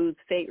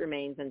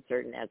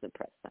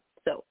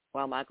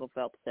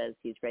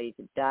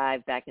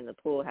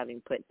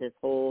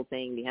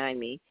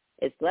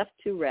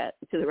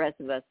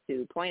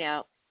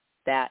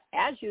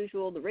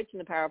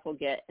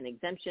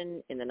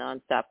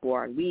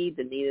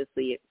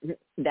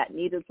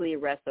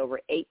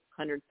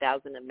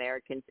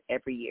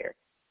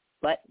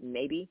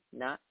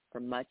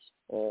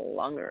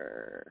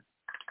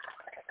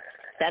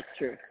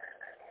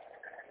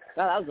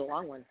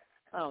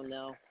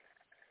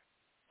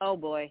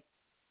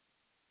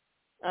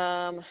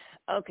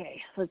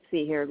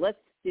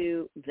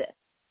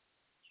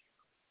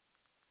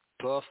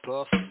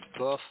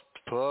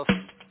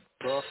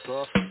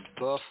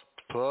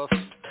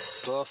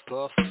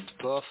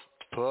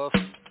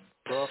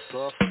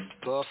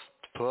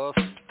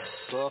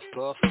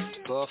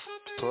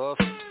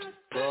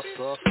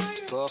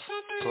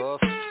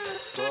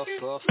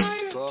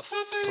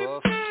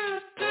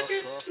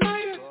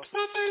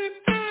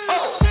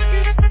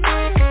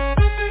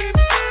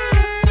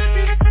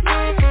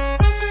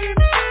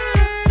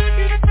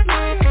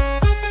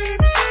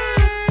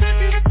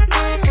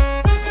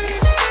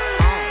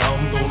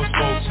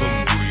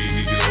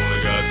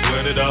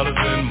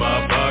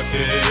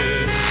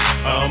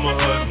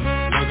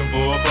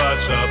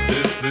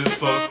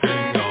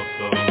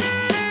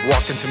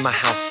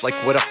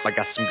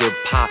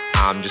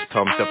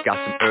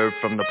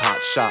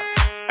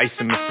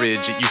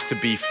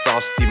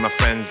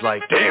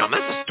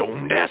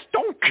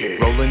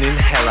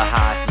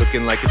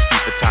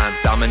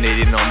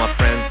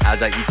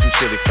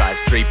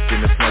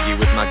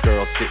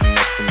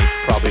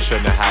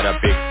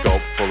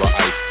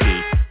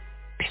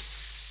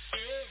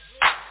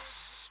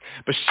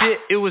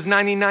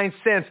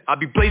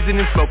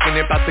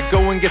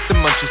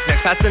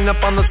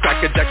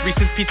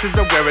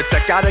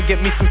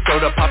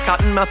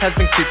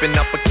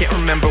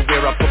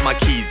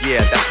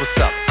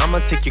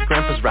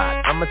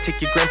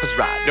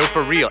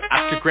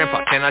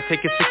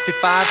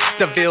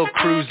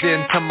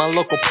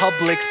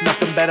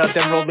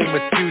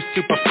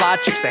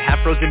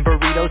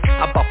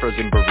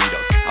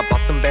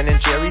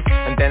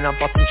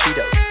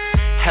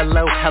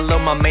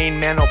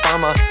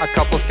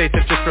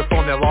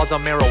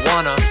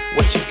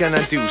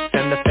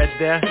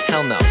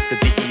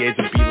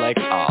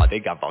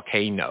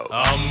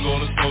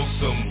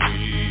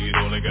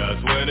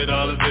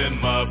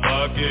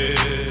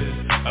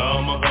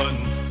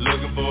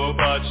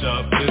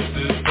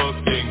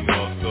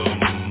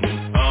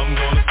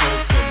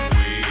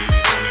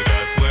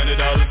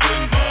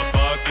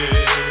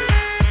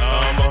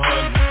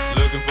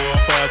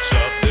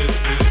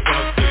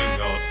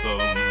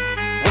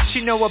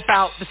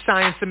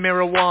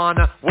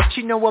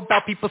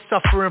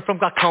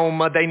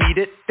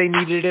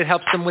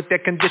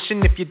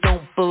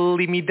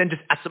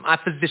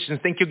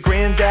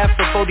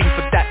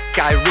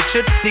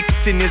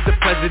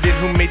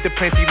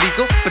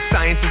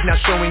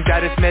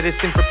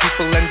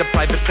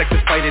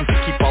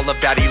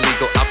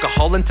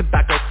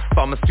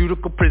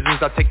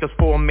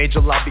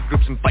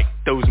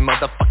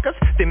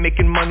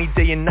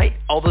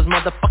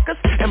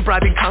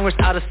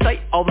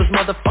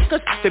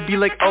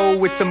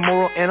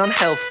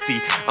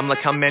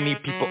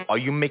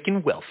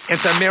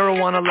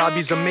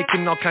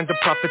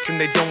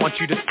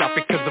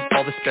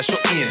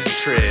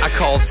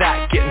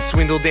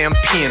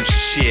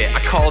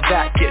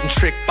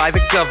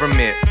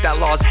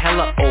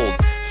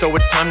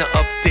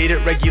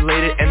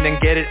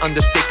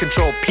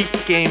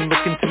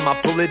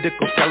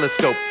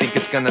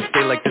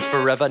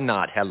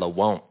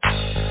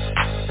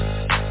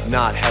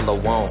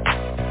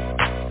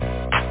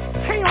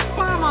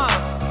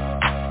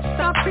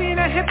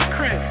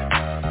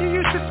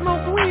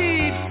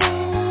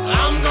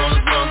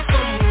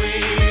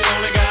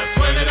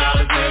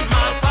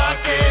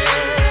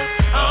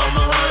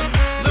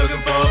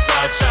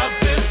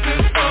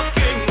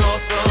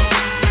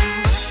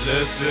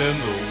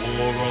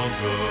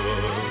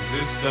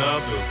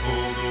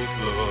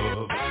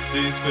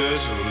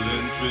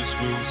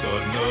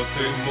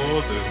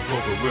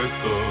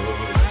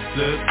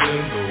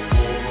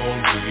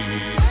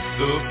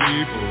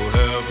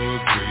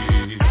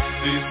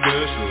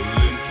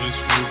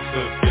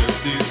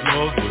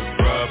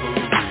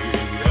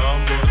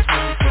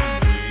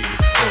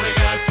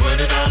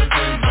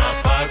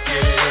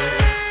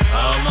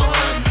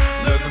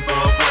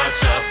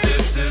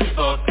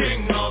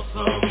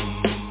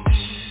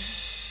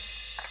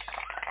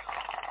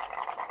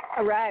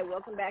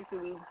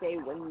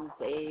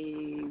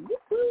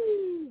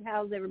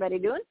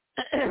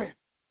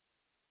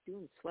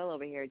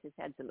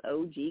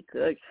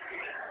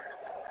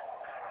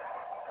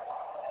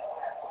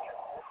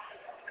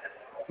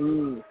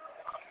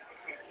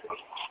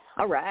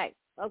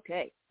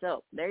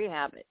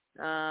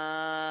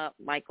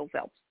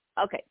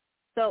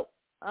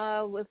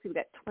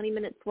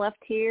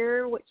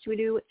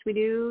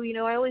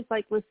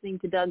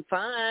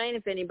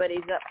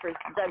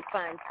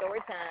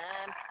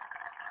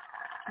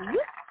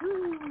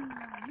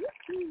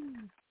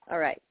 All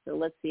right, so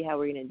let's see how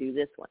we're going to do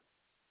this one.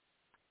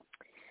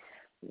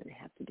 I'm going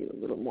to have to do a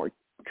little more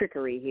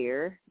trickery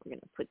here. We're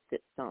going to put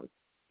this on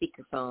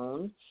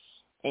speakerphone,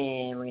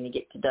 and we're going to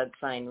get to Doug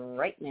Fine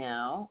right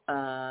now.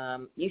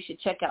 You should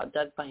check out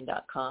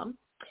DougFine.com.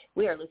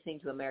 We are listening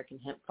to American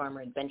Hemp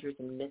Farmer Adventures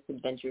and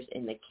Misadventures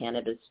in the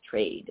Cannabis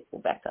Trade.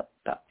 We'll back up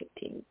about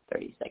 15,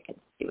 30 seconds,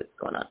 see what's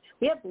going on.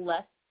 We have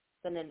less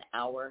than an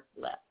hour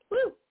left.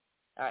 Woo!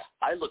 All right.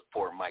 I look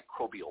for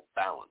microbial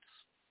balance.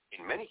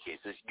 In many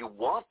cases, you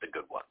want the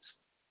good ones.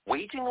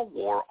 Waging a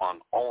war on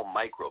all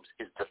microbes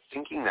is the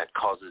thinking that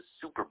causes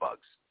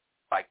superbugs.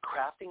 By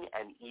crafting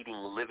and eating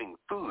living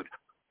food,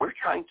 we're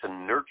trying to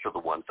nurture the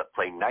ones that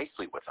play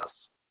nicely with us.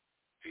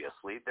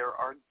 Obviously, there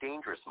are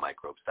dangerous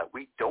microbes that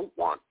we don't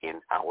want in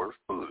our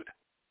food.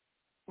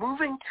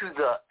 Moving to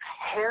the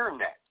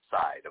hairnet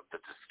side of the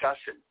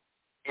discussion,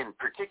 in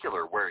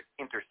particular where it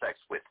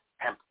intersects with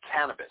hemp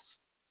cannabis,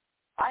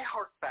 I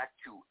hark back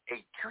to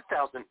a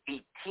 2018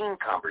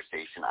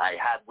 conversation I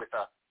had with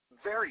a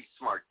very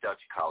smart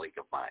Dutch colleague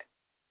of mine,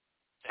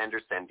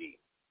 Sander Sandeen.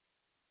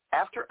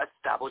 After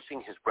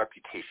establishing his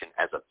reputation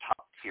as a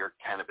top-tier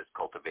cannabis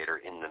cultivator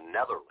in the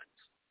Netherlands,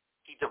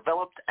 he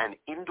developed an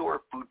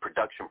indoor food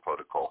production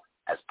protocol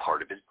as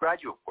part of his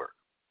graduate work.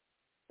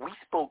 We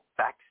spoke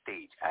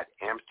backstage at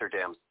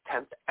Amsterdam's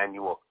 10th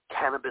annual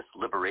Cannabis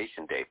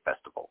Liberation Day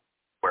Festival,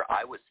 where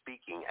I was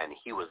speaking and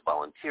he was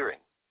volunteering.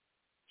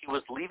 He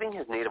was leaving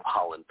his native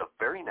Holland the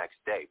very next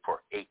day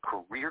for a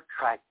career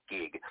track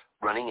gig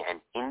running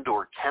an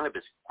indoor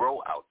cannabis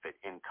grow outfit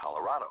in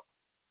Colorado.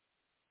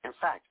 In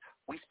fact,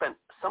 we spent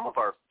some of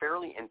our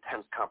fairly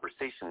intense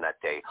conversation that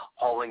day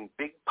hauling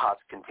big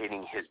pots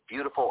containing his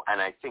beautiful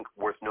and I think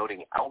worth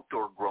noting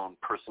outdoor-grown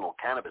personal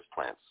cannabis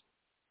plants.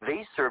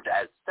 They served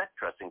as set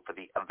dressing for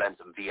the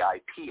event's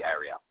VIP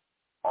area.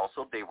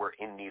 Also, they were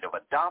in need of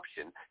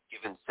adoption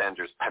given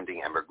Sander's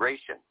pending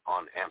emigration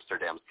on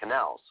Amsterdam's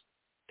canals.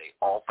 They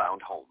all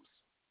found homes.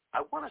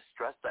 I want to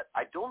stress that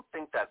I don't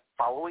think that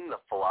following the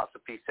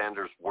philosophy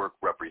Sander's work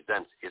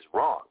represents is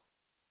wrong.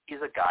 He's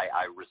a guy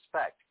I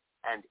respect.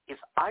 And if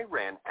I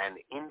ran an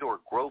indoor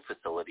grow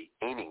facility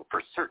aiming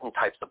for certain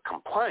types of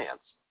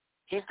compliance,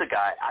 he's the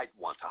guy I'd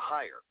want to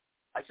hire.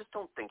 I just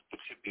don't think it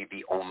should be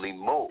the only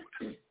mode.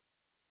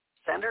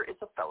 Sander is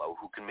a fellow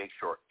who can make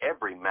sure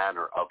every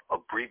manner of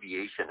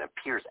abbreviation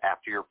appears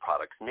after your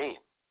product's name.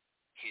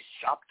 His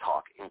shop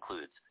talk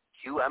includes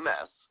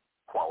QMS,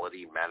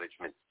 Quality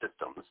Management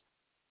Systems,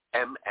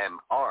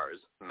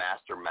 MMRs,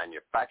 Master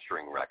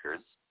Manufacturing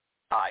Records,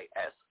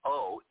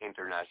 ISO,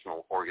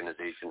 International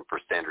Organization for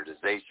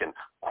Standardization,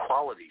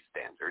 Quality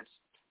Standards,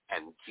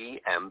 and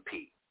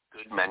GMP,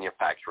 Good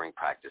Manufacturing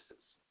Practices.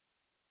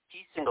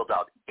 He singled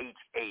out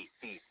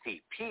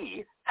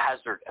HACCP,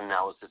 Hazard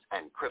Analysis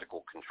and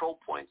Critical Control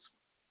Points,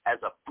 as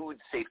a food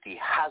safety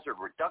hazard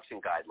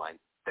reduction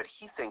guideline that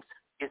he thinks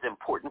is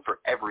important for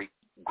every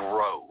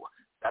grow.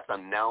 That's a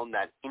noun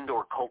that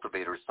indoor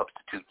cultivators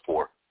substitute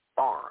for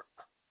farm.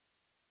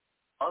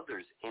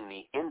 Others in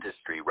the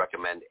industry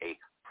recommend a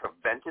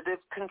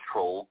Preventative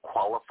Control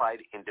Qualified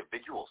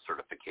Individual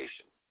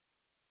Certification.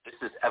 This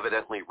is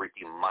evidently with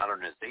the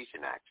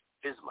Modernization Act,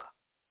 FSMA,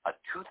 a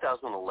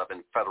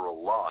 2011 federal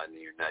law in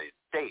the United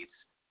States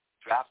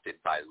drafted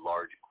by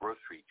large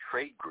grocery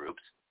trade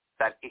groups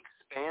that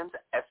expands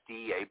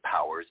FDA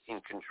powers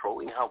in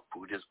controlling how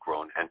food is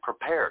grown and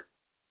prepared.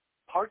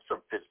 Parts of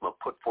FSMA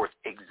put forth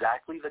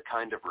exactly the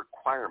kind of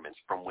requirements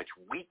from which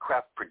we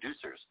craft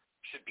producers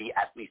should be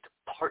at least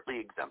partly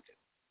exempted.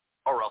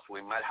 Or else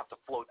we might have to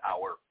float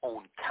our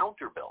own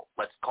counterbill.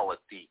 Let's call it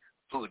the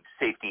Food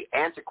Safety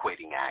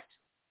Antiquating Act.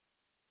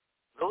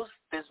 Those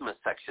FSMA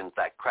sections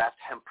that craft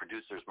hemp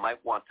producers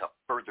might want to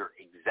further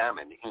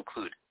examine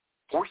include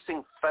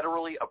forcing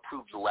federally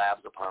approved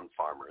labs upon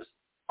farmers,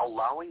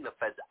 allowing the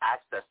feds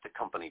access to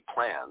company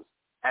plans,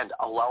 and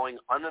allowing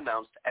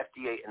unannounced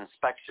FDA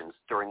inspections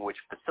during which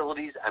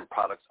facilities and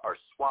products are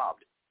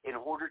swabbed in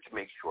order to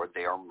make sure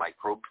they are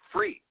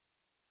microbe-free.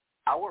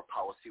 Our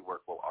policy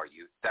work will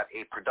argue that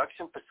a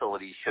production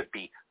facility should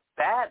be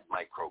bad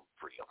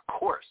microbe-free, of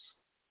course,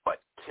 but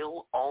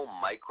kill all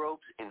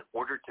microbes in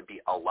order to be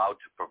allowed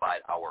to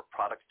provide our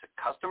products to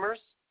customers?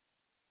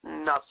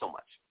 Not so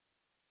much.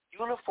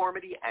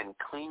 Uniformity and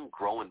clean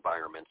grow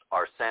environments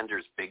are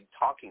Sander's big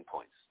talking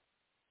points.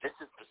 This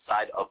is the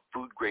side of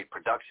food-grade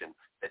production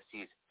that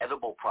sees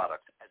edible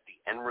products as the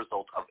end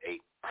result of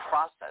a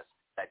process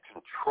that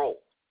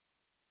controls.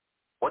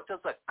 What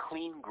does a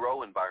clean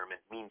grow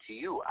environment mean to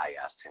you? I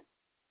asked him.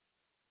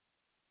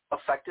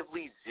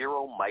 Effectively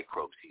zero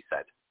microbes, he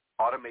said.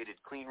 Automated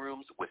clean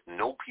rooms with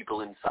no people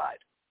inside.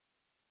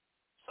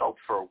 So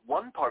for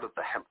one part of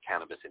the hemp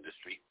cannabis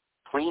industry,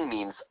 clean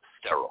means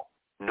sterile.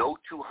 No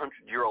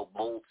 200-year-old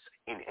molds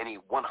in any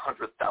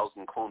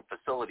 100,000 clone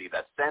facility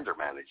that Sander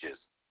manages.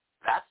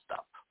 That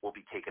stuff will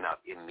be taken out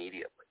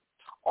immediately.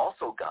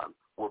 Also gone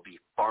will be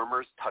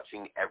farmers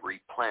touching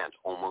every plant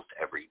almost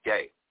every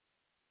day.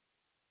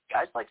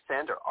 Guys like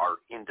Sander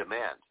are in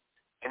demand.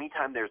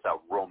 Anytime there's a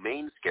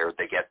romaine scare,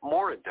 they get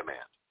more in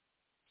demand.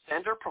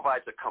 Sander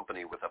provides a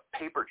company with a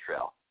paper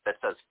trail that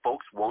says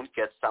folks won't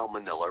get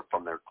salmonella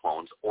from their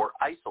clones or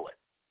isolate.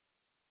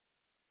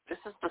 This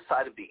is the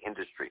side of the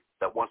industry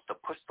that wants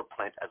to push the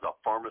plant as a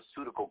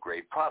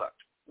pharmaceutical-grade product,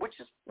 which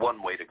is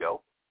one way to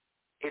go.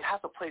 It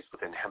has a place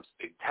within hemp's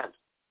big tent.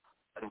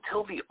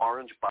 Until the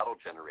orange bottle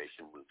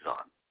generation moves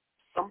on,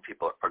 some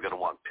people are going to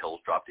want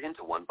pills dropped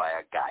into one by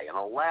a guy in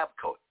a lab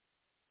coat,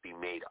 be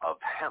made of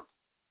hemp.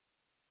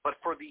 But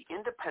for the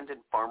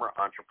independent farmer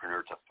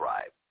entrepreneur to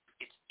thrive,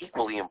 it's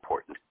equally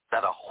important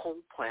that a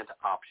whole plant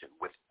option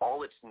with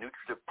all its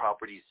nutritive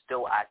properties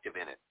still active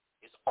in it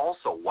is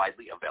also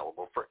widely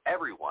available for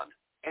everyone,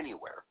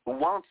 anywhere, who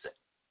wants it.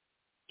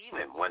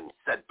 Even when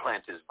said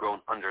plant is grown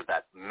under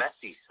that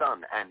messy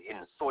sun and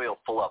in soil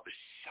full of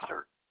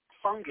shutter,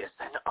 fungus,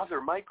 and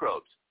other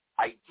microbes,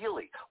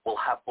 ideally we'll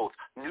have both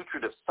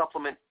nutritive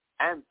supplement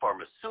and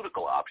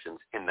pharmaceutical options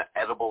in the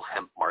edible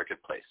hemp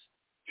marketplace.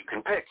 You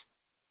can pick.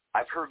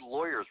 I've heard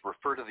lawyers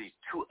refer to these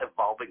two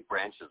evolving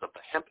branches of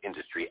the hemp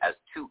industry as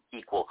two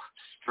equal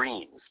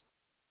streams.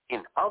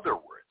 In other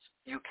words,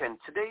 you can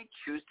today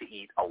choose to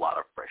eat a lot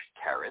of fresh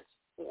carrots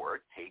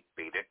or take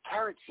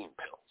beta-carotene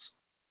pills.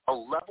 A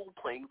level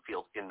playing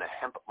field in the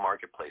hemp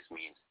marketplace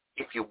means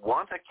if you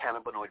want a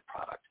cannabinoid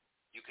product,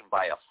 you can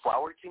buy a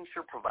flower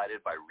tincture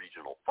provided by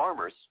regional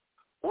farmers,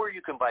 or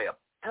you can buy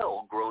a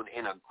pill grown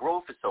in a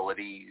grow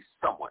facility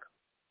somewhere.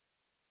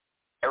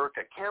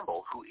 Erica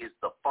Campbell, who is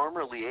the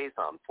farmer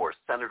liaison for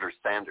Senator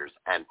Sanders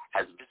and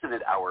has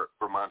visited our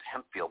Vermont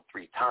hemp field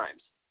 3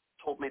 times,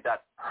 told me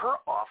that her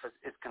office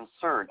is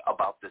concerned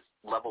about this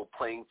level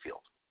playing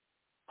field.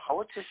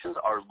 Politicians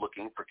are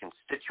looking for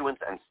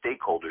constituents and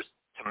stakeholders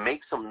to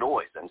make some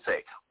noise and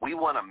say, we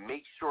want to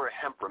make sure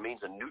hemp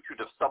remains a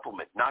nutritive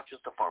supplement, not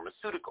just a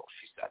pharmaceutical,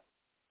 she said.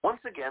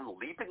 Once again,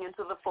 leaping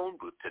into the phone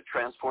booth to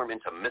transform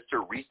into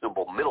Mr.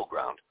 Reasonable Middle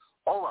Ground,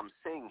 all I'm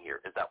saying here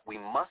is that we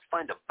must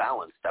find a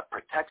balance that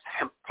protects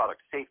hemp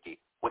product safety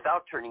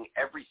without turning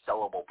every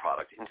sellable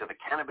product into the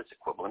cannabis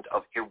equivalent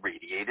of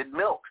irradiated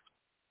milk.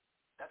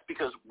 That's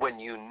because when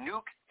you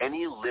nuke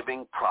any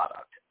living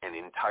product, an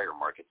entire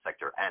market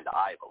sector, and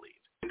I believe,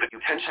 you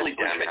potentially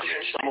damage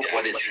some of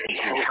what is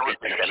inherently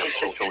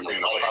beneficial in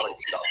the product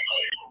itself.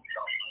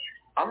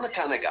 I'm the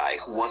kind of guy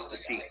who wants to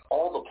see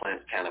all the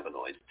plant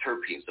cannabinoids,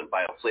 terpenes, and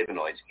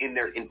bioflavonoids in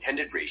their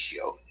intended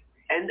ratio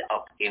end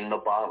up in the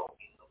bottle.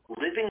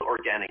 Living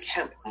organic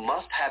hemp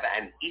must have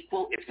an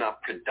equal, if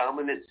not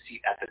predominant,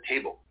 seat at the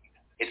table.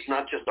 It's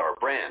not just our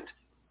brand,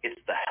 it's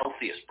the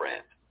healthiest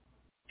brand.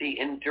 The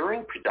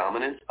enduring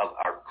predominance of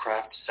our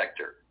craft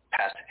sector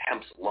past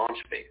hemp's launch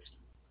phase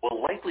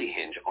will likely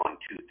hinge on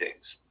 2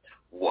 things.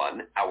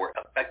 1, our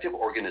effective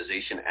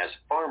organization as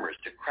farmers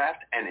to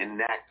craft and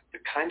enact the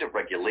kind of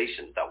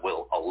regulations that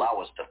will allow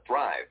us to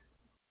thrive.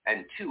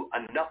 And 2,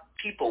 enough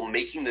people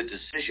making the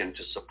decision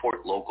to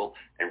support local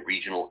and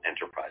regional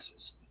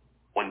enterprises.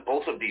 When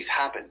both of these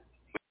happen,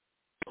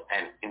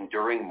 an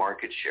enduring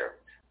market share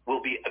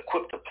will be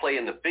equipped to play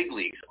in the big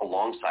leagues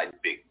alongside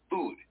big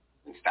food.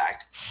 In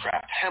fact,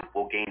 craft hemp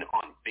will gain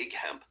on big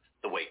hemp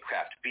the way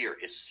craft beer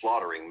is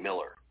slaughtering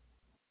Miller.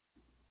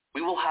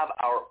 We will have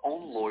our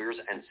own lawyers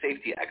and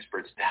safety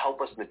experts to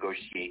help us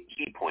negotiate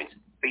key points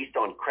based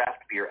on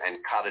craft beer and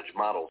cottage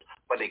models,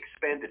 but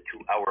expanded to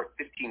our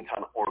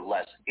 15-ton or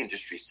less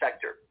industry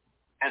sector.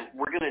 And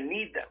we're going to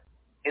need them.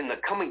 In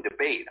the coming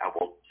debate, I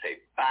will say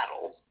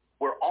battle,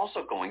 we're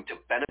also going to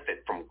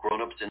benefit from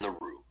grown-ups in the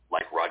room,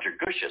 like Roger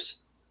Gushis,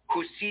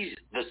 who sees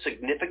the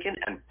significant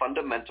and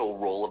fundamental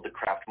role of the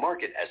craft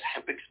market as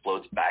hemp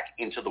explodes back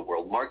into the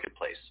world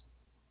marketplace.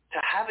 To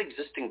have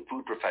existing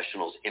food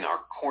professionals in our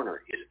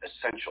corner is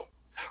essential.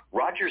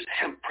 Roger's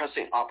hemp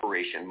pressing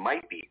operation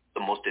might be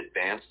the most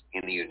advanced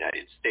in the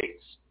United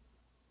States.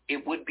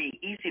 It would be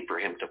easy for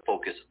him to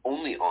focus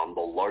only on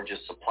the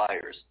largest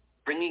suppliers,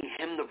 bringing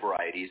him the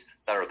varieties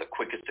that are the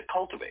quickest to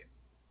cultivate.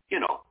 You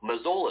know,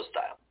 Mazzola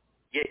style.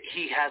 Yet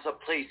he has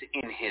a place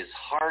in his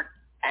heart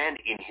and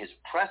in his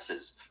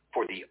presses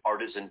for the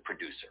artisan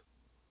producer.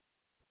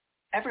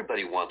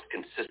 Everybody wants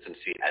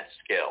consistency at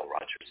scale,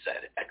 Roger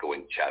said,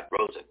 echoing Chad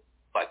Rosen.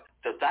 But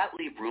does that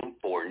leave room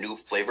for new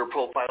flavor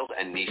profiles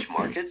and niche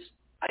markets?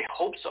 I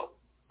hope so.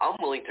 I'm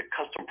willing to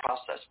custom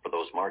process for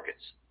those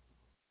markets.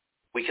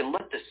 We can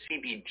let the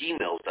CBD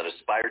mills that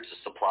aspire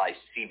to supply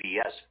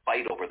CVS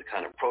fight over the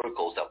kind of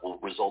protocols that will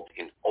result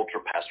in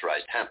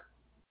ultra-pasteurized hemp.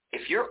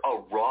 If you're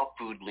a raw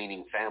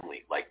food-leaning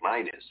family like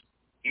mine is,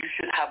 you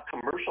should have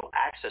commercial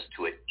access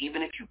to it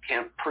even if you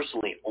can't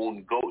personally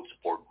own goats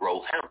or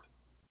grow hemp.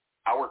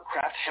 Our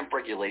craft hemp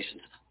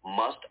regulations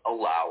must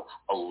allow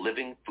a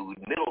living food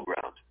middle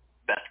ground.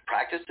 Best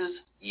practices?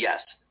 Yes.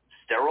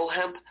 Sterile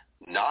hemp?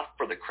 Not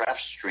for the craft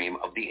stream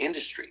of the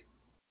industry.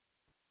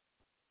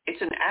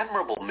 It's an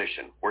admirable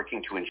mission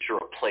working to ensure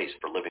a place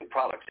for living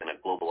products in a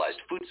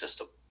globalized food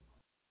system.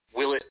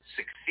 Will it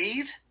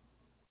succeed?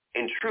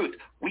 In truth,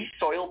 we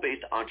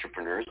soil-based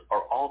entrepreneurs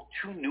are all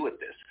too new at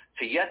this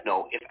to yet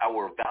know if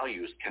our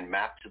values can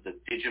map to the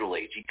digital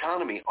age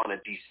economy on a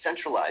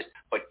decentralized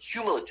but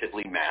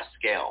cumulatively mass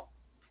scale.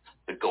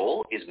 The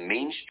goal is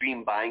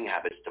mainstream buying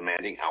habits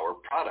demanding our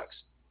products.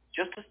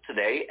 Just as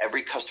today,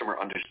 every customer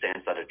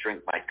understands that a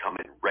drink might come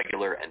in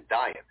regular and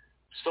diet,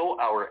 so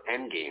our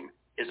end game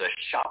is a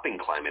shopping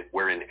climate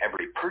wherein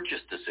every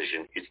purchase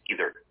decision is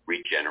either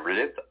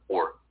regenerative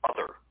or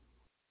other.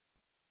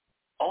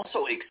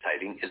 Also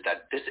exciting is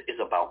that this is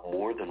about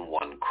more than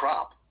one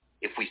crop.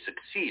 If we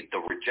succeed, the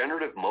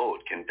regenerative mode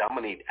can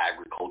dominate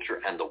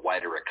agriculture and the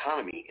wider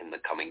economy in the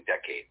coming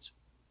decades.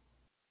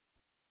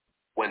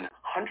 When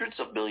hundreds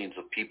of millions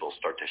of people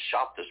start to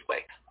shop this way,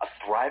 a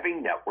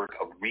thriving network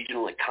of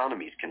regional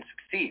economies can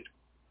succeed.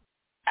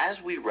 As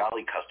we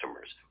rally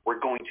customers, we're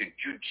going to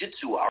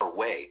jujitsu our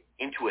way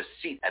into a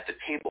seat at the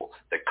table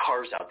that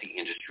carves out the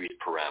industry's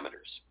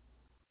parameters.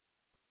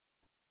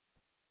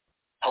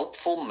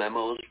 Helpful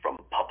memos from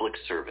public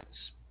servants.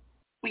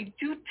 We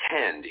do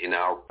tend in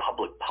our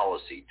public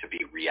policy to be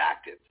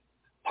reactive.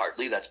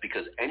 Partly that's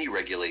because any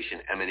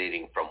regulation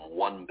emanating from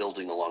one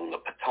building along the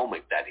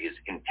Potomac that is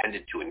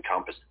intended to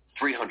encompass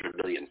 300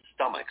 million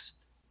stomachs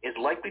is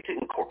likely to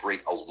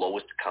incorporate a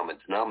lowest common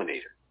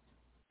denominator.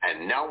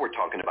 And now we're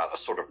talking about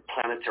a sort of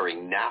planetary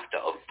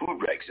NAFTA of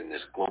food regs in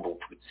this global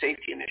food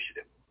safety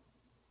initiative.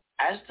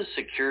 As the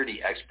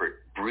security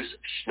expert Bruce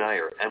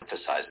Schneier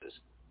emphasizes,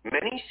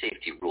 many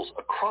safety rules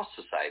across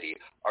society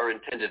are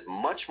intended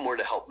much more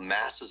to help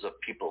masses of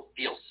people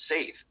feel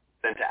safe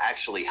than to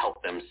actually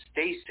help them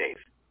stay safe.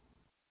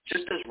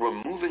 Just as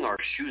removing our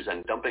shoes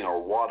and dumping our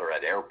water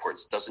at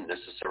airports doesn't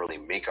necessarily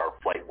make our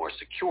flight more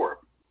secure,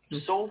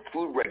 so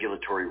food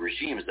regulatory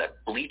regimes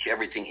that bleach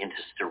everything into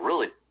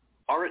sterility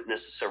aren't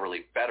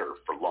necessarily better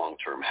for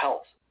long-term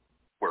health.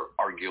 We're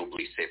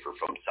arguably safer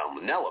from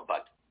salmonella,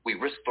 but we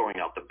risk throwing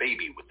out the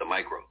baby with the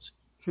microbes.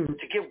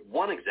 To give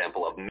one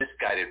example of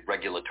misguided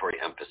regulatory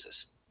emphasis,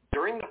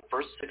 during the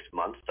first 6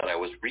 months that I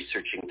was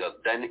researching the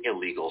then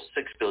illegal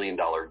 $6 billion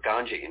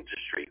ganja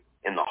industry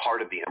in the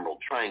heart of the Emerald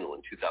Triangle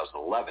in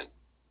 2011,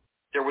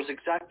 there was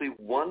exactly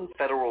one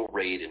federal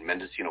raid in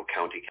Mendocino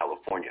County,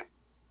 California.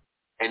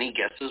 Any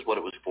guesses what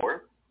it was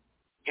for?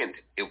 Hint,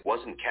 it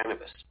wasn't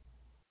cannabis.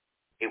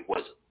 It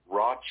was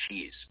raw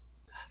cheese.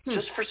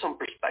 Just for some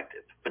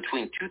perspective,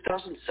 between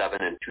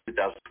 2007 and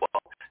 2012,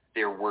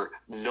 there were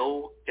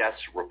no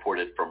deaths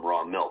reported from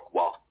raw milk,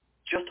 while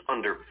just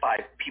under 5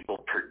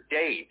 people per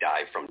day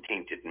die from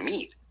tainted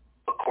meat,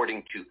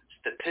 according to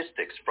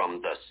statistics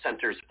from the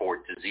Centers for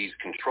Disease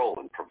Control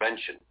and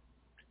Prevention.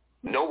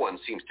 No one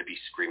seems to be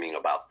screaming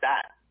about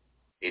that.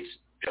 It's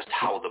just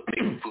how the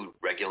big food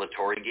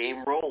regulatory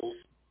game rolls.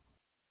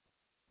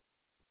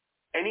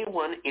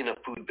 Anyone in a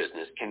food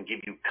business can give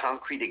you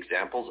concrete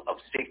examples of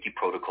safety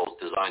protocols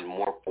designed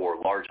more for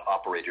large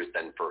operators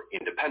than for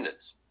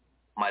independents.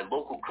 My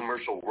local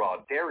commercial raw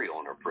dairy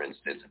owner, for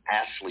instance,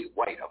 Ashley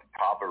White of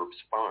Proverbs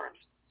Farms,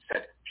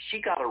 said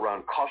she got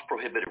around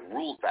cost-prohibitive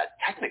rules that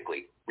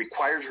technically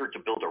required her to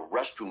build a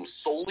restroom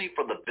solely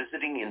for the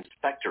visiting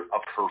inspector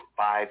of her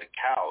 5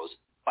 cows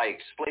by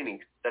explaining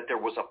that there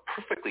was a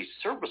perfectly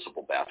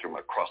serviceable bathroom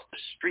across the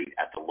street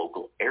at the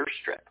local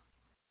airstrip.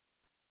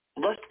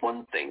 Lest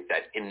one think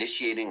that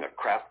initiating a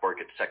craft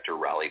market sector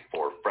rally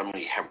for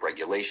friendly hemp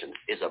regulations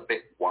is a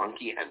bit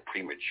wonky and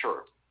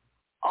premature,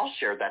 I'll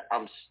share that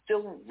I'm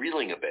still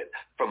reeling a bit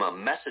from a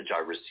message I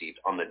received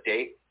on the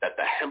day that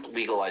the hemp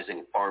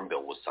legalizing farm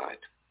bill was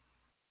signed.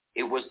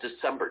 It was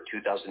December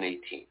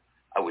 2018.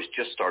 I was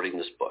just starting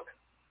this book.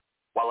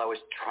 While I was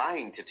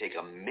trying to take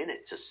a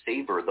minute to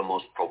savor the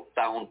most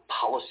profound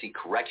policy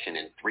correction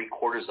in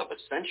 3/4 of a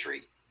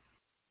century,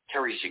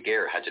 Terry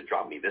Jaguar had to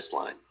drop me this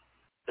line.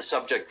 The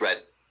subject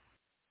read,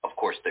 "Of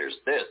course there's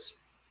this."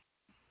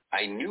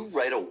 I knew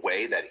right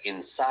away that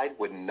inside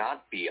would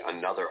not be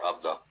another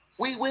of the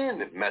 "we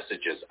win"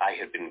 messages I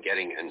had been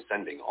getting and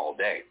sending all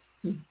day.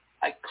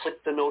 I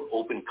clicked the note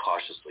open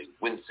cautiously,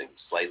 wincing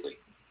slightly.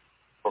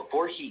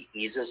 Before he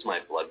eases my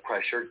blood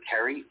pressure,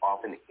 Terry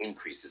often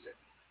increases it.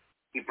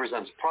 He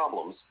presents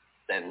problems,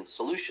 then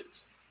solutions.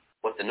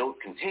 What the note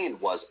contained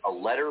was a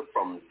letter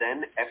from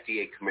then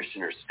FDA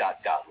Commissioner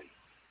Scott Gottlieb.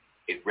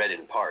 It read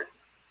in part,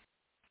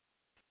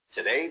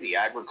 "Today, the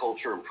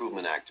Agriculture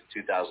Improvement Act of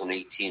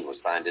 2018 was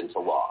signed into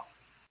law.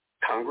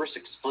 Congress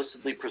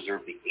explicitly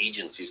preserved the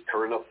agency's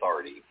current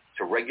authority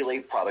to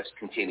regulate products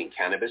containing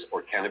cannabis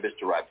or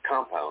cannabis-derived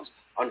compounds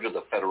under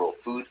the Federal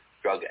Food,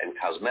 Drug, and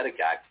Cosmetic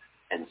Act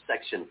and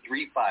Section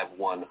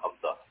 351 of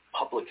the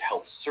Public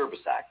Health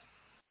Service Act.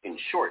 In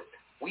short,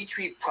 we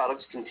treat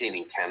products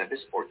containing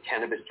cannabis or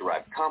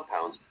cannabis-derived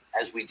compounds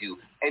as we do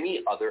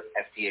any other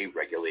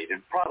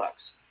FDA-regulated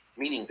products,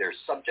 meaning they're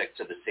subject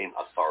to the same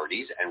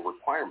authorities and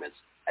requirements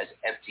as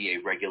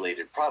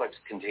FDA-regulated products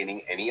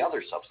containing any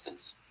other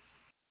substance."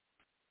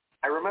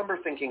 I remember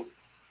thinking,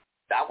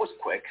 that was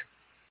quick.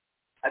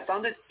 I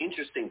found it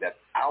interesting that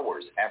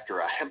hours after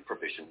a hemp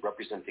provision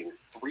representing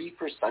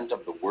 3%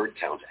 of the word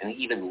count and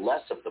even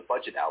less of the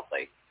budget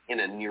outlay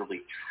in a nearly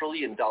 $1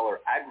 trillion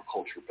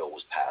agriculture bill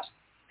was passed,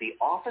 the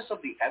office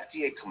of the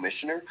FDA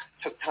commissioner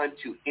took time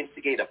to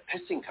instigate a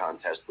pissing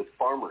contest with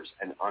farmers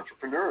and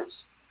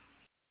entrepreneurs.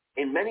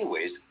 In many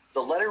ways, The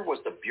letter was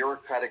the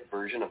bureaucratic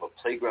version of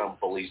a playground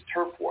bully's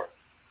turf war,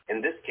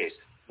 in this case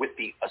with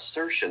the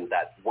assertion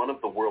that one of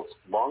the world's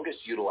longest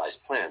utilized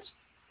plants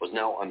was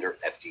now under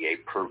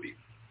FDA purview.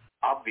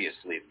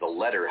 Obviously, the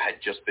letter had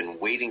just been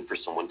waiting for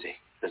someone to hit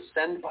the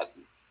send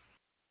button.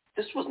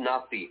 This was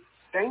not the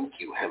thank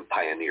you, hemp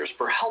pioneers,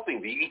 for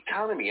helping the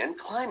economy and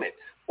climate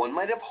one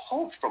might have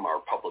hoped from our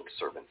public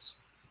servants.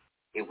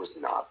 It was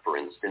not, for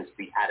instance,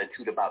 the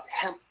attitude about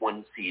hemp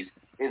one sees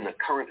in the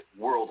current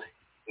world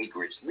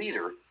acreage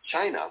leader,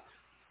 China,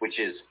 which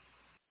is,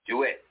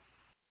 do it.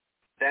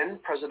 Then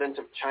President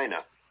of China,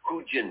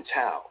 Hu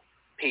Jintao,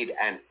 paid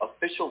an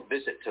official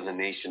visit to the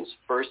nation's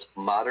first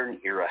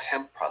modern-era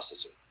hemp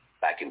processor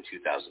back in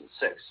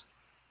 2006.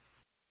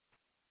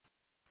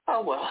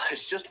 Oh, well,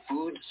 it's just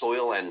food,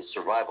 soil, and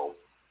survival.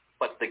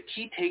 But the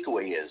key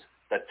takeaway is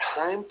the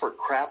time for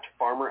craft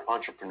farmer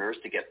entrepreneurs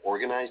to get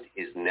organized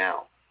is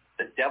now.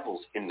 The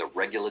devil's in the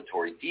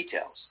regulatory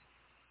details.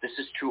 This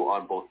is true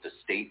on both the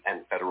state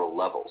and federal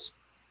levels.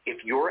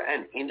 If you're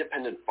an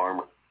independent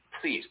farmer,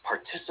 please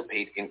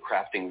participate in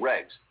crafting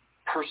regs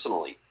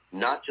personally,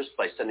 not just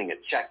by sending a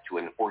check to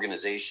an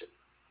organization.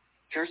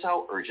 Here's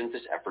how urgent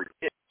this effort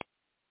is.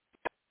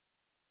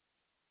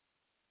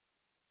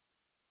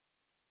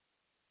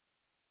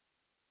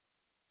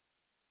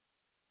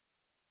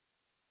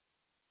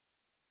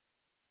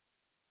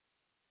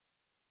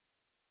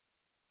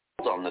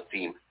 On the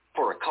theme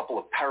for a couple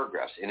of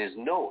paragraphs in his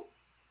note.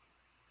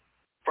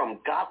 From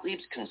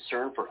Gottlieb's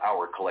concern for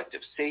our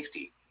collective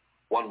safety,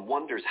 one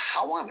wonders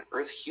how on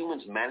earth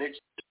humans manage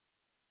to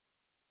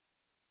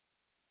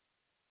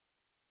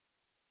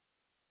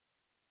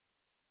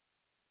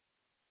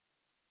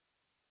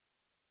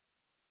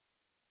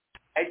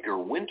Edgar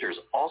Winters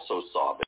also saw that